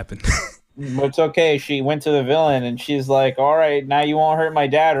 Nothing happened. But it's okay. She went to the villain, and she's like, "All right, now you won't hurt my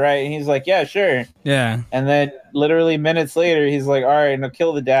dad, right?" And he's like, "Yeah, sure." Yeah, And then literally minutes later, he's like, "All right, now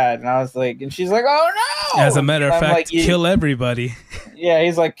kill the dad." And I was like, and she's like, "Oh no!" as a matter of I'm fact, like, kill everybody. Yeah,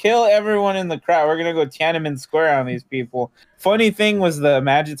 he's like, kill everyone in the crowd. We're gonna go Tiananmen Square on these people. Funny thing was the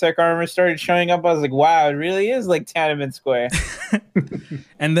Magitech armor started showing up. I was like, wow, it really is like Tiananmen Square.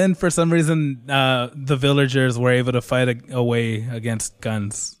 And then for some reason, the villagers were able to fight away against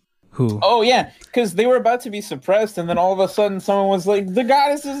guns. Who? Oh yeah, because they were about to be suppressed, and then all of a sudden someone was like, "The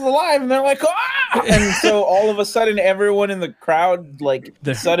goddess is alive," and they're like, "Ah!" And so all of a sudden, everyone in the crowd like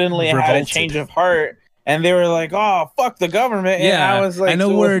They're suddenly had a revolted. change of heart, and they were like, "Oh, fuck the government!" And Yeah, I was like, I know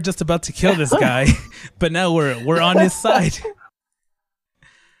so we're just about to kill this guy, but now we're on his side.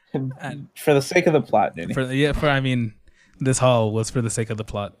 for the sake of the plot, dude. This haul was for the sake of the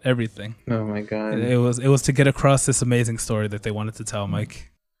plot. Everything. Oh my god. It was to get across this amazing story that they wanted to tell,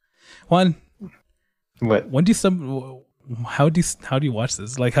 Mike. When What? do you how do you watch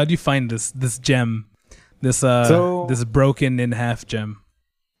this? Like, how do you find this gem, this broken in half gem?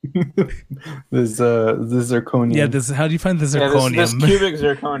 This zirconium. Yeah, how do you find the Yeah, zirconium? this cubic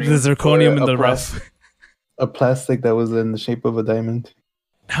zirconium. The zirconium in Or the a rough. A plastic that was in the shape of a diamond.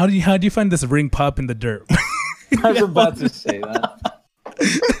 How do you find this ring pop in the dirt? I was about to say that.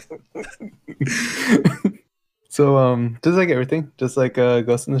 So just like everything, just like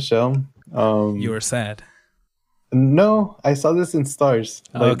Ghost in the Shell. You were sad. No, I saw this in Stars.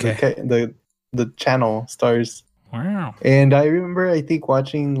 Like Okay. the channel Stars. Wow. And I remember, I think,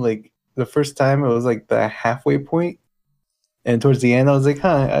 watching like the first time it was like the halfway point, and towards the end I was like,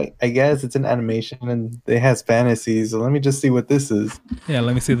 I guess it's an animation and it has fantasy, so let me just see what this is. Yeah,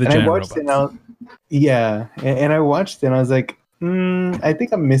 let me see the And I giant watched robots. and I watched it and I was like, I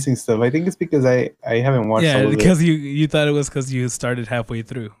think I'm missing stuff. I think it's because I haven't watched all Yeah, of it. because you thought it was because you started halfway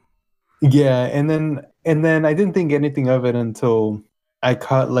through. Yeah, and then I didn't think anything of it until I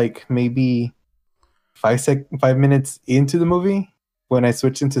caught like maybe 5 minutes into the movie when I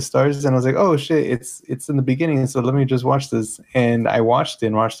switched into Stars, and I was like, oh shit, it's in the beginning, so let me just watch this. And I watched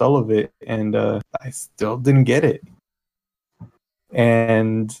all of it, and I still didn't get it.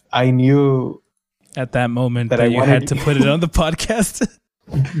 And I knew At that moment That that I you wanted- had to put it on the podcast.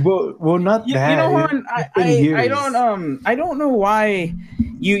 well not You that. know what? It's been I years. don't know why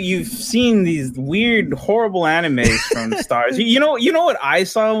you've seen these weird, horrible animes from Stars. You know what I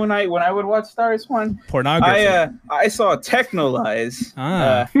saw when I would watch Stars one? Pornography. I saw Technolize.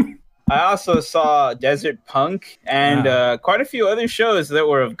 Ah. I also saw Desert Punk and quite a few other shows that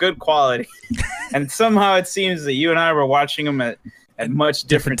were of good quality. And somehow it seems that you and I were watching them at much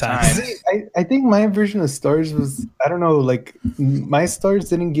different times. I think my version of Stars was, I don't know, like my Stars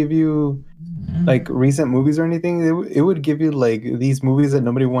didn't give you like recent movies or anything. It would give you like these movies that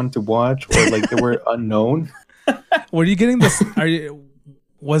nobody wanted to watch or like they were unknown. Were you getting this?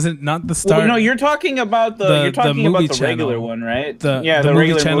 Was it not the start? Well, no, you're talking about the The you're talking movie about the regular channel. one, right? the the movie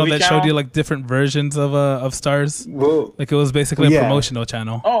regular channel movie that showed you like different versions of Stars. Well, Like it was basically a Yeah. promotional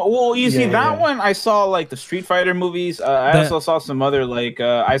channel. Oh well, you see Yeah, that yeah. one. I saw like the Street Fighter movies. I That- also saw some other like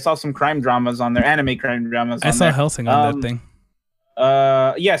I saw some crime dramas on there, anime crime dramas. I on saw there. Helsing on that thing.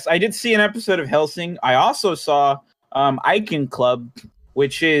 Yes, I did see an episode of Helsing. I also saw Icon Club,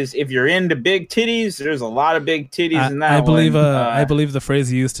 which is if you're into big titties, there's a lot of big titties in that I believe one. I believe the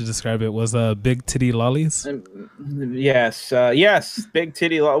phrase you used to describe it was big titty lollies. Yes, yes, big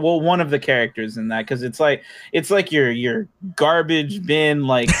titty. Well, one of the characters in that, because it's like your garbage bin,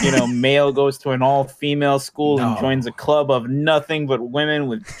 like male goes to an all female school and No. joins a club of nothing but women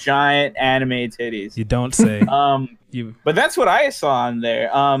with giant anime titties. You don't say. You But that's what I saw on there.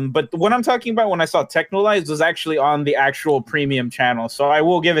 But what I'm talking about when I saw Technolize was actually on the actual premium channel. So I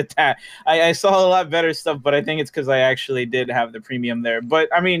will give it that. I saw a lot better stuff, but I think it's because I actually did have the premium there. But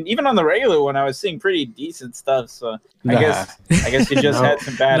I mean, even on the regular one, I was seeing pretty decent stuff. So Nah. I guess you just No. had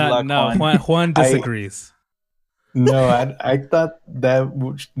some bad luck. no, Juan. Juan disagrees. no, I thought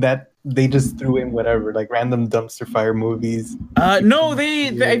that they just threw in whatever, like random dumpster fire movies. No, they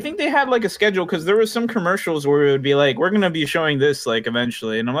I think they had like a schedule because there was some commercials where it would be like, we're gonna be showing this like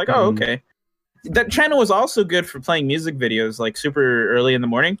eventually, and I'm like, oh okay. That channel was also good for playing music videos like super early in the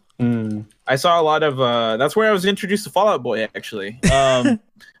morning. I saw a lot of that's where I was introduced to Fall Out Boy actually. I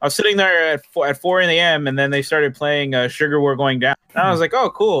was sitting there at 4 a.m. and then they started playing Sugar We're Going Down. And I was like,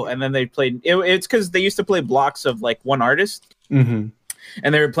 oh cool. And then they played it's because they used to play blocks of like one artist. Mm-hmm.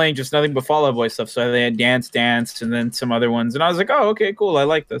 And they were playing just nothing but Fall Out Boy stuff. So they had Dance and then some other ones. And I was like, oh, okay, cool. I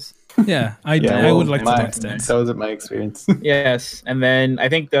like this. Yeah, I would like to dance. That was my experience. Yes. And then I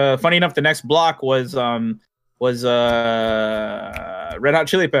think funny enough, the next block was Red Hot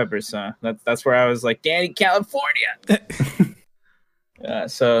Chili Peppers. That's where I was like, Danny, California.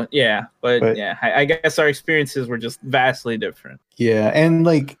 So yeah, but yeah, I guess our experiences were just vastly different. Yeah, and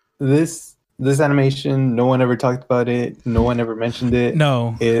like this animation, no one ever talked about it. No one ever mentioned it.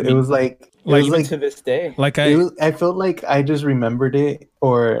 No, it was like Even to this day. like I felt like I just remembered it,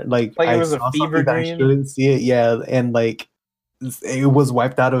 or like Like it I was a saw fever something that I dream? shouldn't see it. Yeah, and like it was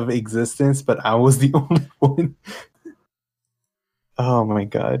wiped out of existence, but I was the only one. Oh my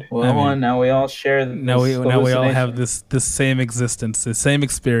god! Well, now we all share. Now we all have this same existence, the same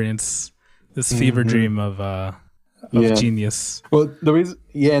experience, this fever dream of genius. Well, the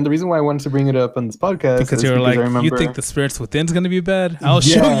reason why I wanted to bring it up on this podcast Because is you were like, I remember, you think the Spirits Within's gonna be bad? I'll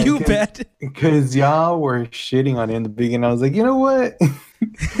show you bad. Because y'all were shitting on it in the beginning. I was like, you know what?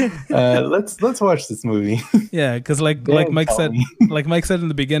 Let's watch this movie. Yeah, because like Mike said in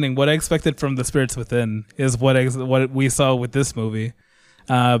the beginning, what I expected from the Spirits Within is what we saw with this movie.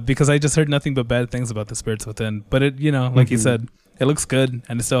 Because I just heard nothing but bad things about the Spirits Within. But it, like you said, it looks good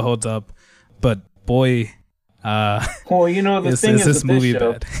and it still holds up. But boy, well, the thing is this movie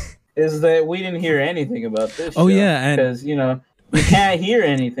show bad? Is that we didn't hear anything about this. Oh show yeah, because you can't hear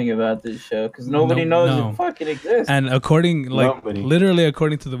anything about this show because nobody knows it fucking exists. And literally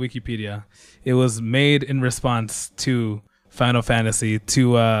according to the Wikipedia, it was made in response to Final Fantasy,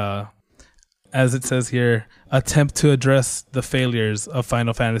 to as it says here, attempt to address the failures of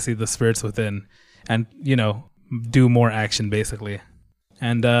Final Fantasy: The Spirits Within, and do more action basically.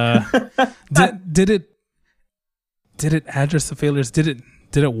 And did it address the failures?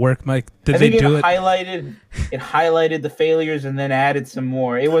 Did it work, Mike? Did they do it? It highlighted the failures and then added some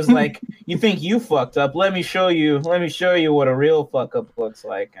more. It was like, you think you fucked up? Let me show you what a real fuck up looks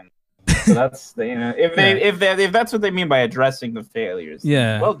like. And so that's if that's what they mean by addressing the failures.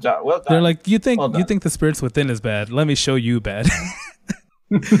 Yeah. Well done. They're like, you think the Spirits Within is bad? Let me show you bad.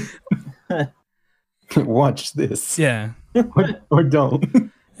 Watch this. Yeah. or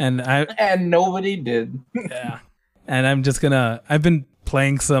don't. And nobody did. Yeah. And I've been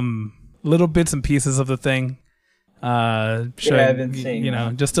playing some little bits and pieces of the thing. Showing, I've been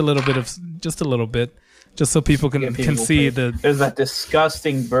seeing just a little bit, just so people can see There's that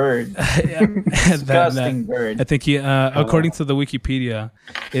disgusting bird. Disgusting bird. I think according to the Wikipedia,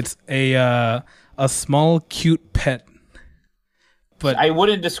 it's a small cute pet. But I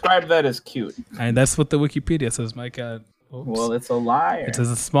wouldn't describe that as cute. And that's what the Wikipedia says, Mike. Well, it's a liar. It says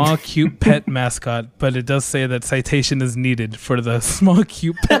a small cute pet mascot, but it does say that citation is needed for the small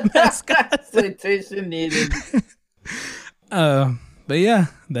cute pet mascot. Citation needed. But yeah,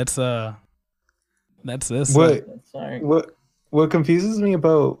 that's this. What confuses me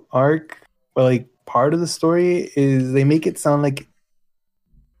about Ark, like part of the story, is they make it sound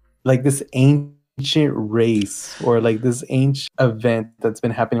like this ancient race or like this ancient event that's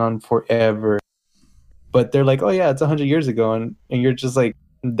been happening on forever. But they're like, oh yeah, it's 100 years ago, and you're just like,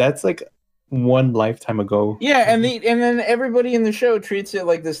 that's like one lifetime ago. Yeah, and then everybody in the show treats it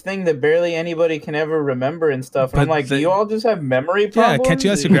like this thing that barely anybody can ever remember and stuff. And I'm like, do you all just have memory problems? Yeah, can't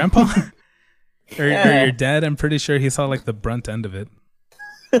you ask your grandpa or your dad? I'm pretty sure he saw like the brunt end of it.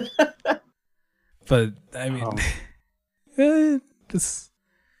 But I mean,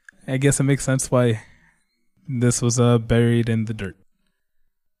 I guess it makes sense why this was buried in the dirt.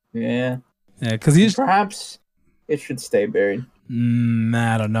 Yeah. Yeah, because perhaps it should stay buried.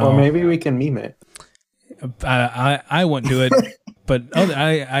 I don't know. Or maybe we can meme it. I won't do it, but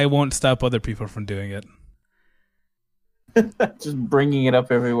I won't stop other people from doing it. Just bringing it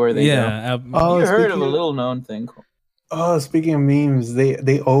up everywhere they go. You heard of a little known thing. Oh, speaking of memes,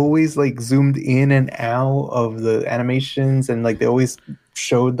 they always like zoomed in and out of the animations, and like they always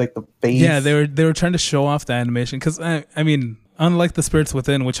showed like the face. Yeah, they were trying to show off the animation because I mean, unlike The Spirits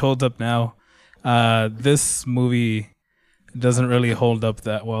Within, which holds up now. This movie doesn't really hold up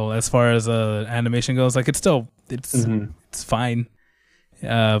that well as far as animation goes. Like it's fine,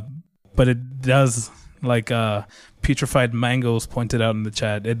 but it does, like Putrefied Mangoes pointed out in the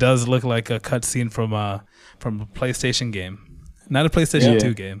chat, it does look like a cutscene from a PlayStation game, not a PlayStation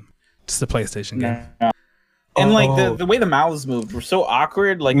 2 game, just a PlayStation game. And like the way the mouths moved were so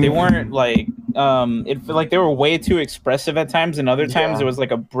awkward. Like they weren't like it felt like they were way too expressive at times, and other times it was like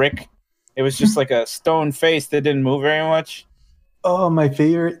a brick. It was just like a stone face that didn't move very much. Oh, my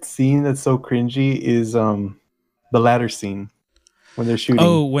favorite scene that's so cringy is the ladder scene when they're shooting.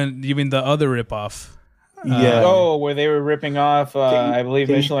 Oh, when you mean the other ripoff? Yeah. Oh, where they were ripping off, I believe,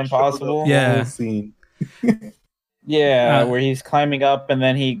 Mission Impossible. Yeah. Scene. Yeah, where he's climbing up and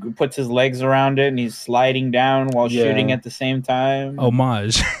then he puts his legs around it and he's sliding down while shooting at the same time.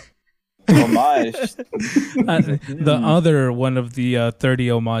 Homage. The other one of the 30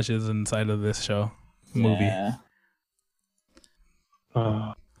 homages inside of this movie. Yeah.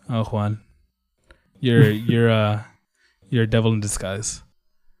 Oh, Juan, you're a devil in disguise.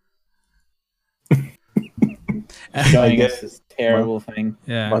 Showing us this terrible thing.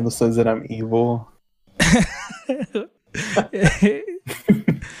 Yeah. Mando says that I'm evil.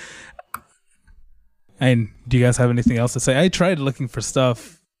 And do you guys have anything else to say? I tried looking for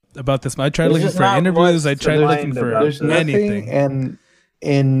stuff about this. I tried looking for interviews. I tried looking for anything.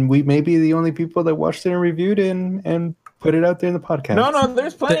 And we may be the only people that watched it and reviewed it and put it out there in the podcast. No,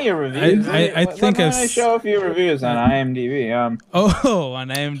 there's plenty of reviews. I think I show a few reviews on IMDb. On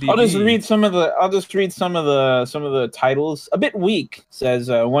IMDb. I'll just read some of the titles. A bit weak, says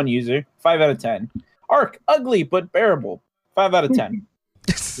one user. 5 out of 10. Ark, ugly but bearable. 5 out of 10.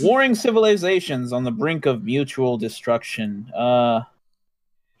 Warring civilizations on the brink of mutual destruction.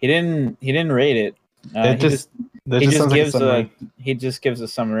 He didn't rate it. He just gives a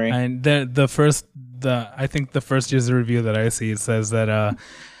summary. And I think the first user review that I see says that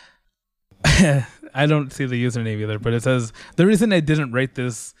I don't see the username either, but it says the reason I didn't rate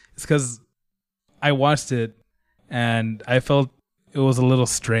this is because I watched it and I felt it was a little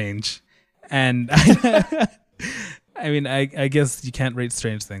strange, and I mean I guess you can't rate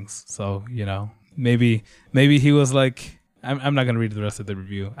strange things, so maybe he was like, I'm not gonna read the rest of the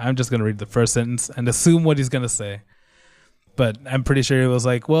review. I'm just gonna read the first sentence and assume what he's gonna say. But I'm pretty sure it was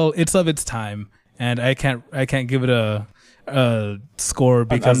like, well, it's of its time, and I can't give it a score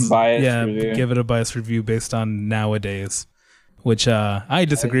because give it a biased review based on nowadays, which I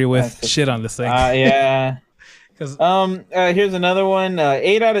disagree with. Shit on this thing. Yeah. Here's another one.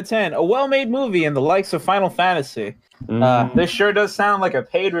 8 out of 10. A well-made movie in the likes of Final Fantasy. This sure does sound like a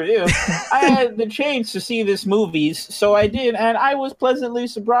paid review. I had the chance to see this movie, so I did, and I was pleasantly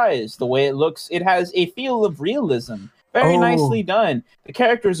surprised. The way it looks, it has a feel of realism. Very nicely done. The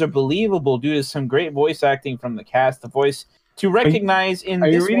characters are believable due to some great voice acting from the cast. The voice to recognize in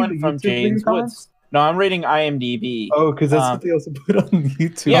this one from James Woods. No, I'm rating IMDb. Oh, because that's what they also put on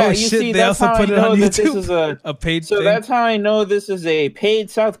YouTube. Yeah, oh shit! See, they also put it on YouTube. This is a paid. So thing? that's how I know this is a paid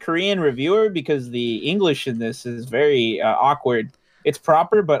South Korean reviewer, because the English in this is very awkward. It's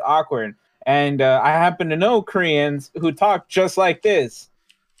proper but awkward, and I happen to know Koreans who talk just like this,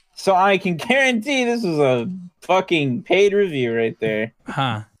 so I can guarantee this is a fucking paid review right there.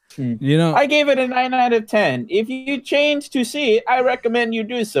 Huh. You know, I gave it a 9 out of 10. If you change to see it, I recommend you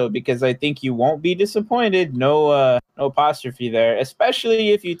do so, because I think you won't be disappointed. No apostrophe there. Especially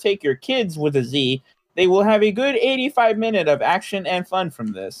if you take your kids with a Z, they will have a good 85 minutes of action and fun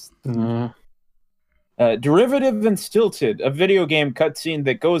from this. Derivative and Stilted, a video game cutscene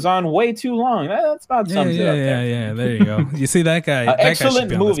that goes on way too long. That's about sums it up there. Yeah, there you go. You see that guy?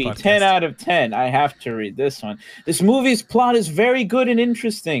 Excellent movie, 10 out of 10. I have to read this one. This movie's plot is very good and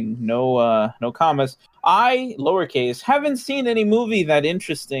interesting. No commas. I, lowercase, haven't seen any movie that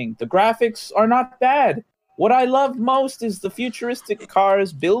interesting. The graphics are not bad. What I love most is the futuristic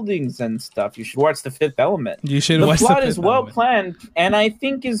cars, buildings, and stuff. You should watch The Fifth Element. You should watch The Fifth plot is well planned, and I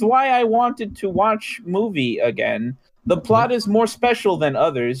think is why I wanted to watch movie again. The plot is more special than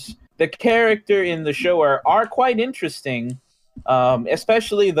others. The character in the show are quite interesting,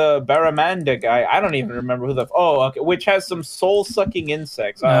 especially the Baramanda guy. I don't even remember who which has some soul-sucking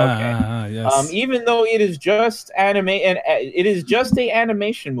insects. Yes. Even though it is just it is just a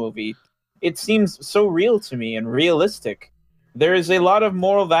animation movie, it seems so real to me and realistic. There is a lot of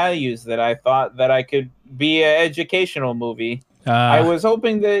moral values that I thought that I could be an educational movie. I was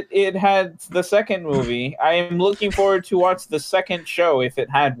hoping that it had the second movie. I am looking forward to watch the second show, if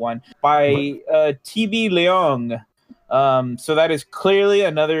it had one, by TB Leong. So that is clearly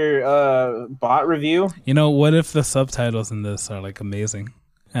another bot review. You know, what if the subtitles in this are like amazing?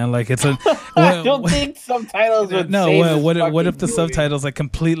 And like it's a I don't think subtitles would save what if the subtitles like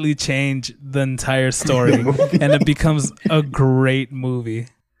completely change the entire story and it becomes a great movie?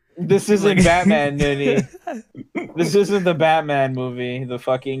 This isn't Batman, Nitty. This isn't the Batman movie, the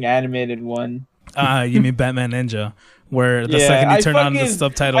fucking animated one. You mean Batman Ninja, where the second you turn on the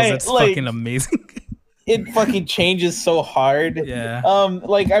subtitles, it's fucking amazing. It fucking changes so hard. Yeah.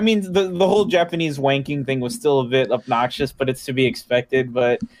 The whole Japanese wanking thing was still a bit obnoxious, but it's to be expected.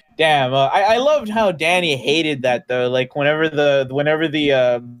 But damn, I loved how Danny hated that though. Like whenever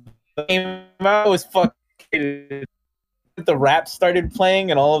the game out was fucking, the rap started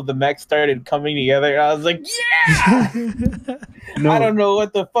playing and all of the mechs started coming together. I was like, yeah. I don't know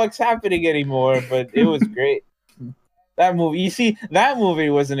what the fuck's happening anymore, but it was great. That movie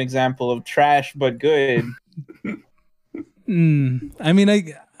was an example of trash but good. I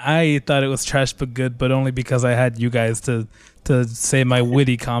mean, I thought it was trash but good, but only because I had you guys to say my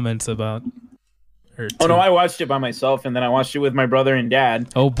witty comments about her. Oh no, I watched it by myself, and then I watched it with my brother and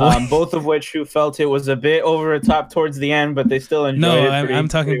dad. Oh boy, both of which who felt it was a bit over the top towards the end, but they still enjoyed it. No, I'm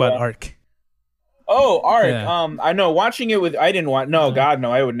talking about Ark. Oh, Ark. Yeah. I know. Watching it with, I didn't want. No, God,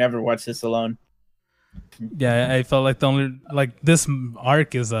 no, I would never watch this alone. Yeah, I felt like this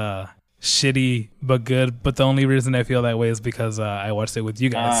Ark is shitty but good, but the only reason I feel that way is because I watched it with you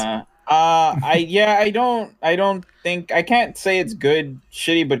guys. I don't think I can't say it's good,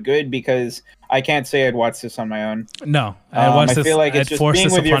 shitty but good, because I can't say I'd watch this on my own. No, I feel like it's just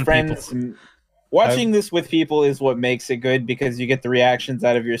being with your friends. Watching this with people is what makes it good, because you get the reactions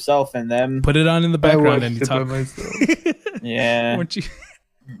out of yourself and them. Put it on in the background and you talk. Yeah. Weren't you?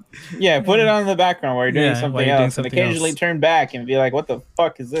 Yeah, put it on in the background while you're doing something else, and occasionally turn back and be like, what the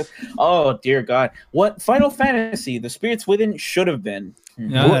fuck is this? Oh, dear God. What Final Fantasy, The Spirits Within should have been.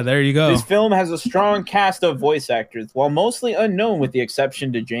 Yeah, there you go. This film has a strong cast of voice actors. While mostly unknown with the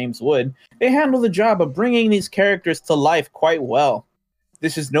exception to James Wood, they handle the job of bringing these characters to life quite well.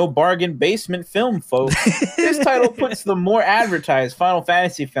 This is no bargain basement film, folks. This title puts the more advertised Final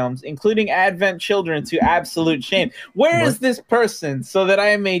Fantasy films, including Advent Children, to absolute shame. Where is this person so that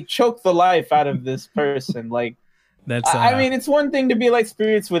I may choke the life out of this person? Like, That's. I mean, it's one thing to be like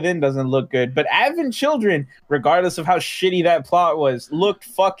Spirits Within doesn't look good, but Advent Children, regardless of how shitty that plot was, looked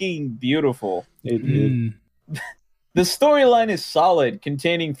fucking beautiful. It did. The storyline is solid,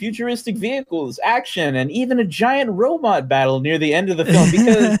 containing futuristic vehicles, action, and even a giant robot battle near the end of the film.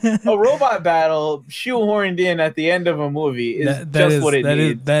 Because a robot battle shoehorned in at the end of a movie is what it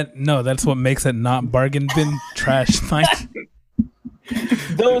needs. That's what makes it not bargain bin trash, Mike.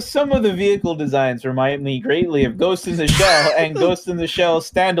 Though some of the vehicle designs remind me greatly of Ghost in the Shell and Ghost in the Shell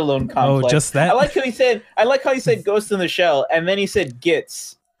standalone complex. Oh, just that? I like how he said Ghost in the Shell, and then he said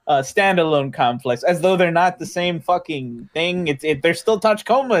Gits. Standalone complex, as though they're not the same fucking thing. They're still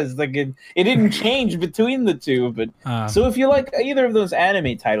Tachikomas. Like it didn't change between the two. But so if you like either of those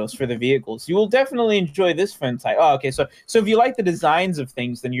anime titles for the vehicles, you will definitely enjoy this film title. Oh, okay. So if you like the designs of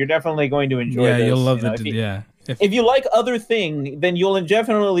things, then you're definitely going to enjoy. Yeah, this, you'll love If you like other thing, then you'll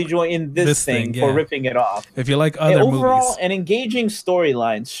definitely join this thing for ripping it off. If you like other overall, movies, an engaging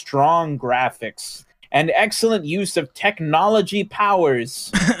storyline, strong graphics, and excellent use of technology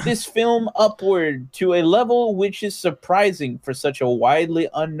powers this film upward to a level which is surprising for such a widely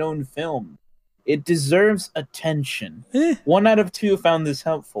unknown film. It deserves attention. 1 out of 2 found this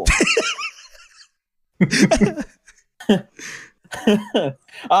helpful.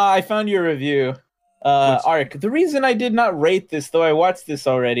 I found your review. Ark. The reason I did not rate this, though I watched this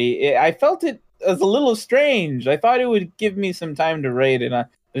already, I felt it was a little strange. I thought it would give me some time to rate it.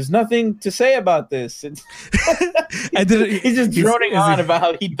 There's nothing to say about this. He's just droning on about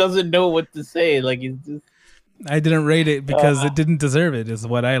how he doesn't know what to say. Like he's just... I didn't rate it because it didn't deserve it, is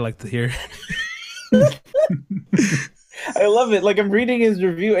what I like to hear. I love it. Like I'm reading his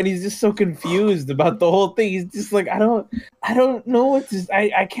review and he's just so confused about the whole thing. He's just like, I don't know what to.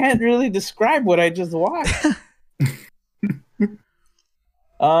 I can't really describe what I just watched.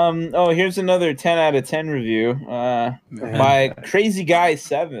 Here's another 10 out of 10 review by Crazy Guy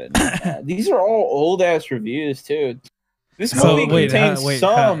 7. These are all old ass reviews too. This movie contains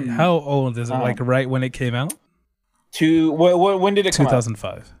some. How old is it? Like right when it came out? When did it come out?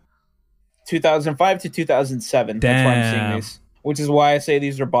 2005. 2005 to 2007. Damn. That's why I'm seeing these. Which is why I say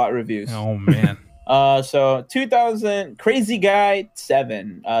these are bot reviews. Oh man. So 2000 Crazy Guy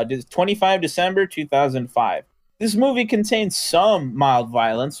 7. 25 December 2005. This movie contains some mild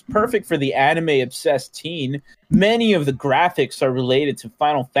violence, perfect for the anime-obsessed teen. Many of the graphics are related to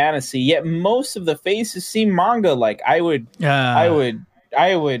Final Fantasy, yet most of the faces seem manga-like. I would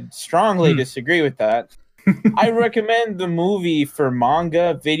strongly disagree with that. I recommend the movie for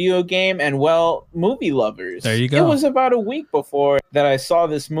manga, video game, and movie lovers. There you go. It was about a week before that I saw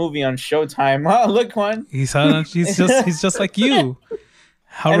this movie on Showtime. Oh, look, Juan. He's just like you.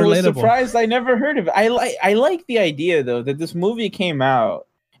 How and relatable. Was surprised I never heard of it. I like the idea though that this movie came out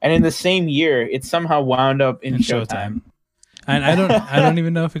and in the same year it somehow wound up in Showtime. And I don't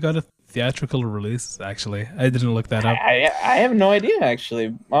even know if it got a theatrical release. Actually, I didn't look that up. I have no idea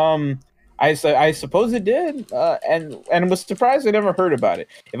actually. I suppose it did, and was surprised I never heard about it.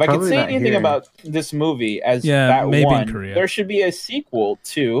 If I could say anything about this movie as that maybe one, in Korea. There should be a sequel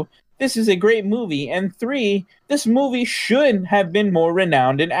to. This is a great movie, and 3, this movie should have been more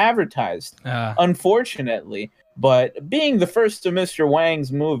renowned and advertised. Unfortunately, but being the first of Mr.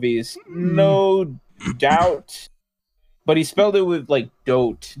 Wang's movies, no doubt. But he spelled it with like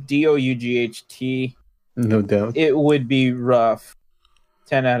dote, D-O-U-G-H-T. No doubt. It would be rough.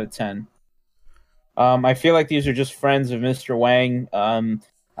 10 out of 10. I feel like these are just friends of Mr. Wang.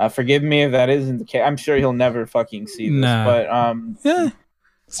 Forgive me if that isn't the case. I'm sure he'll never fucking see this. But yeah.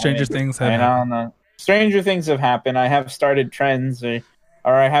 Stranger things have happened. Stranger things have happened. I have started trends, or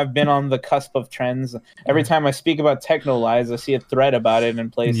I have been on the cusp of trends. Every time I speak about Techno Lies, I see a thread about it in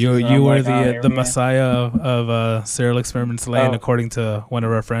places. You are the messiah of Serial Experiments Lane, according to one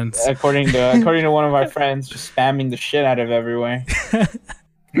of our friends. According to one of our friends, just spamming the shit out of everywhere.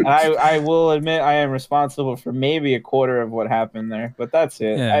 I will admit I am responsible for maybe a quarter of what happened there, but that's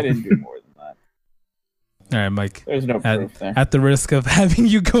it. Yeah. I didn't do more than that. All right, Mike. There's no proof there. At the risk of having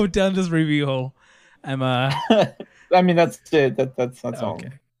you go down this review hole, I'm I mean, that's it. That's all.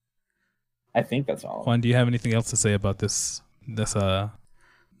 Okay. I think that's all. Juan, do you have anything else to say about this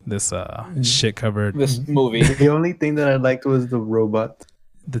shit covered this movie? The only thing that I liked was the robot.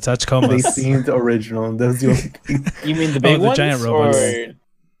 The Tachikomas. They seemed original. That was the only thing. You mean the big ones? The giant robots.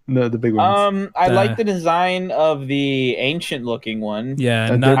 No, the big ones. I like the design of the ancient looking one.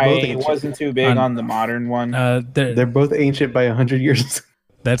 Yeah, I wasn't too big on the modern one. They're both ancient by 100 years.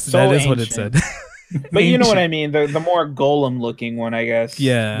 That is what it said. But you know what I mean, the more golem looking one, I guess.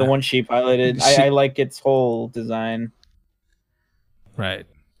 Yeah, the one she piloted. I like its whole design. Right.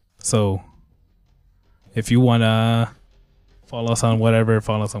 So, If you want to follow us on whatever,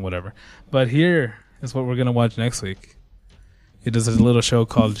 follow us on whatever. But here is what we're going to watch next week. It is a little show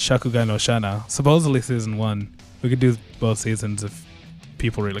called Shakugan no Shana. Supposedly season 1. We could do both seasons if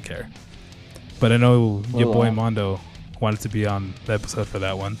people really care. But I know your boy Mondo wanted to be on the episode for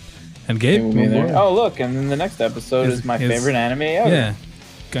that one. And Gabe? We'll be there. Oh, look, and then the next episode is my favorite anime ever. Yeah.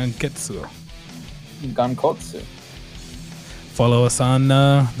 Ganketsu. Gankotsu. Follow us on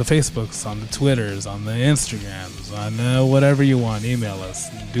the Facebooks, on the Twitters, on the Instagrams, on whatever you want. Email us.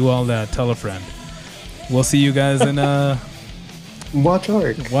 Do all that. Tell a friend. We'll see you guys in... Watch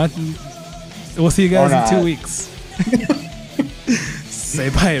Arc. We'll see you guys in 2 weeks. Say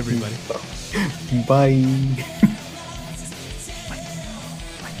bye, everybody. Bye.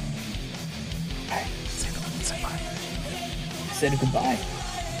 Say goodbye.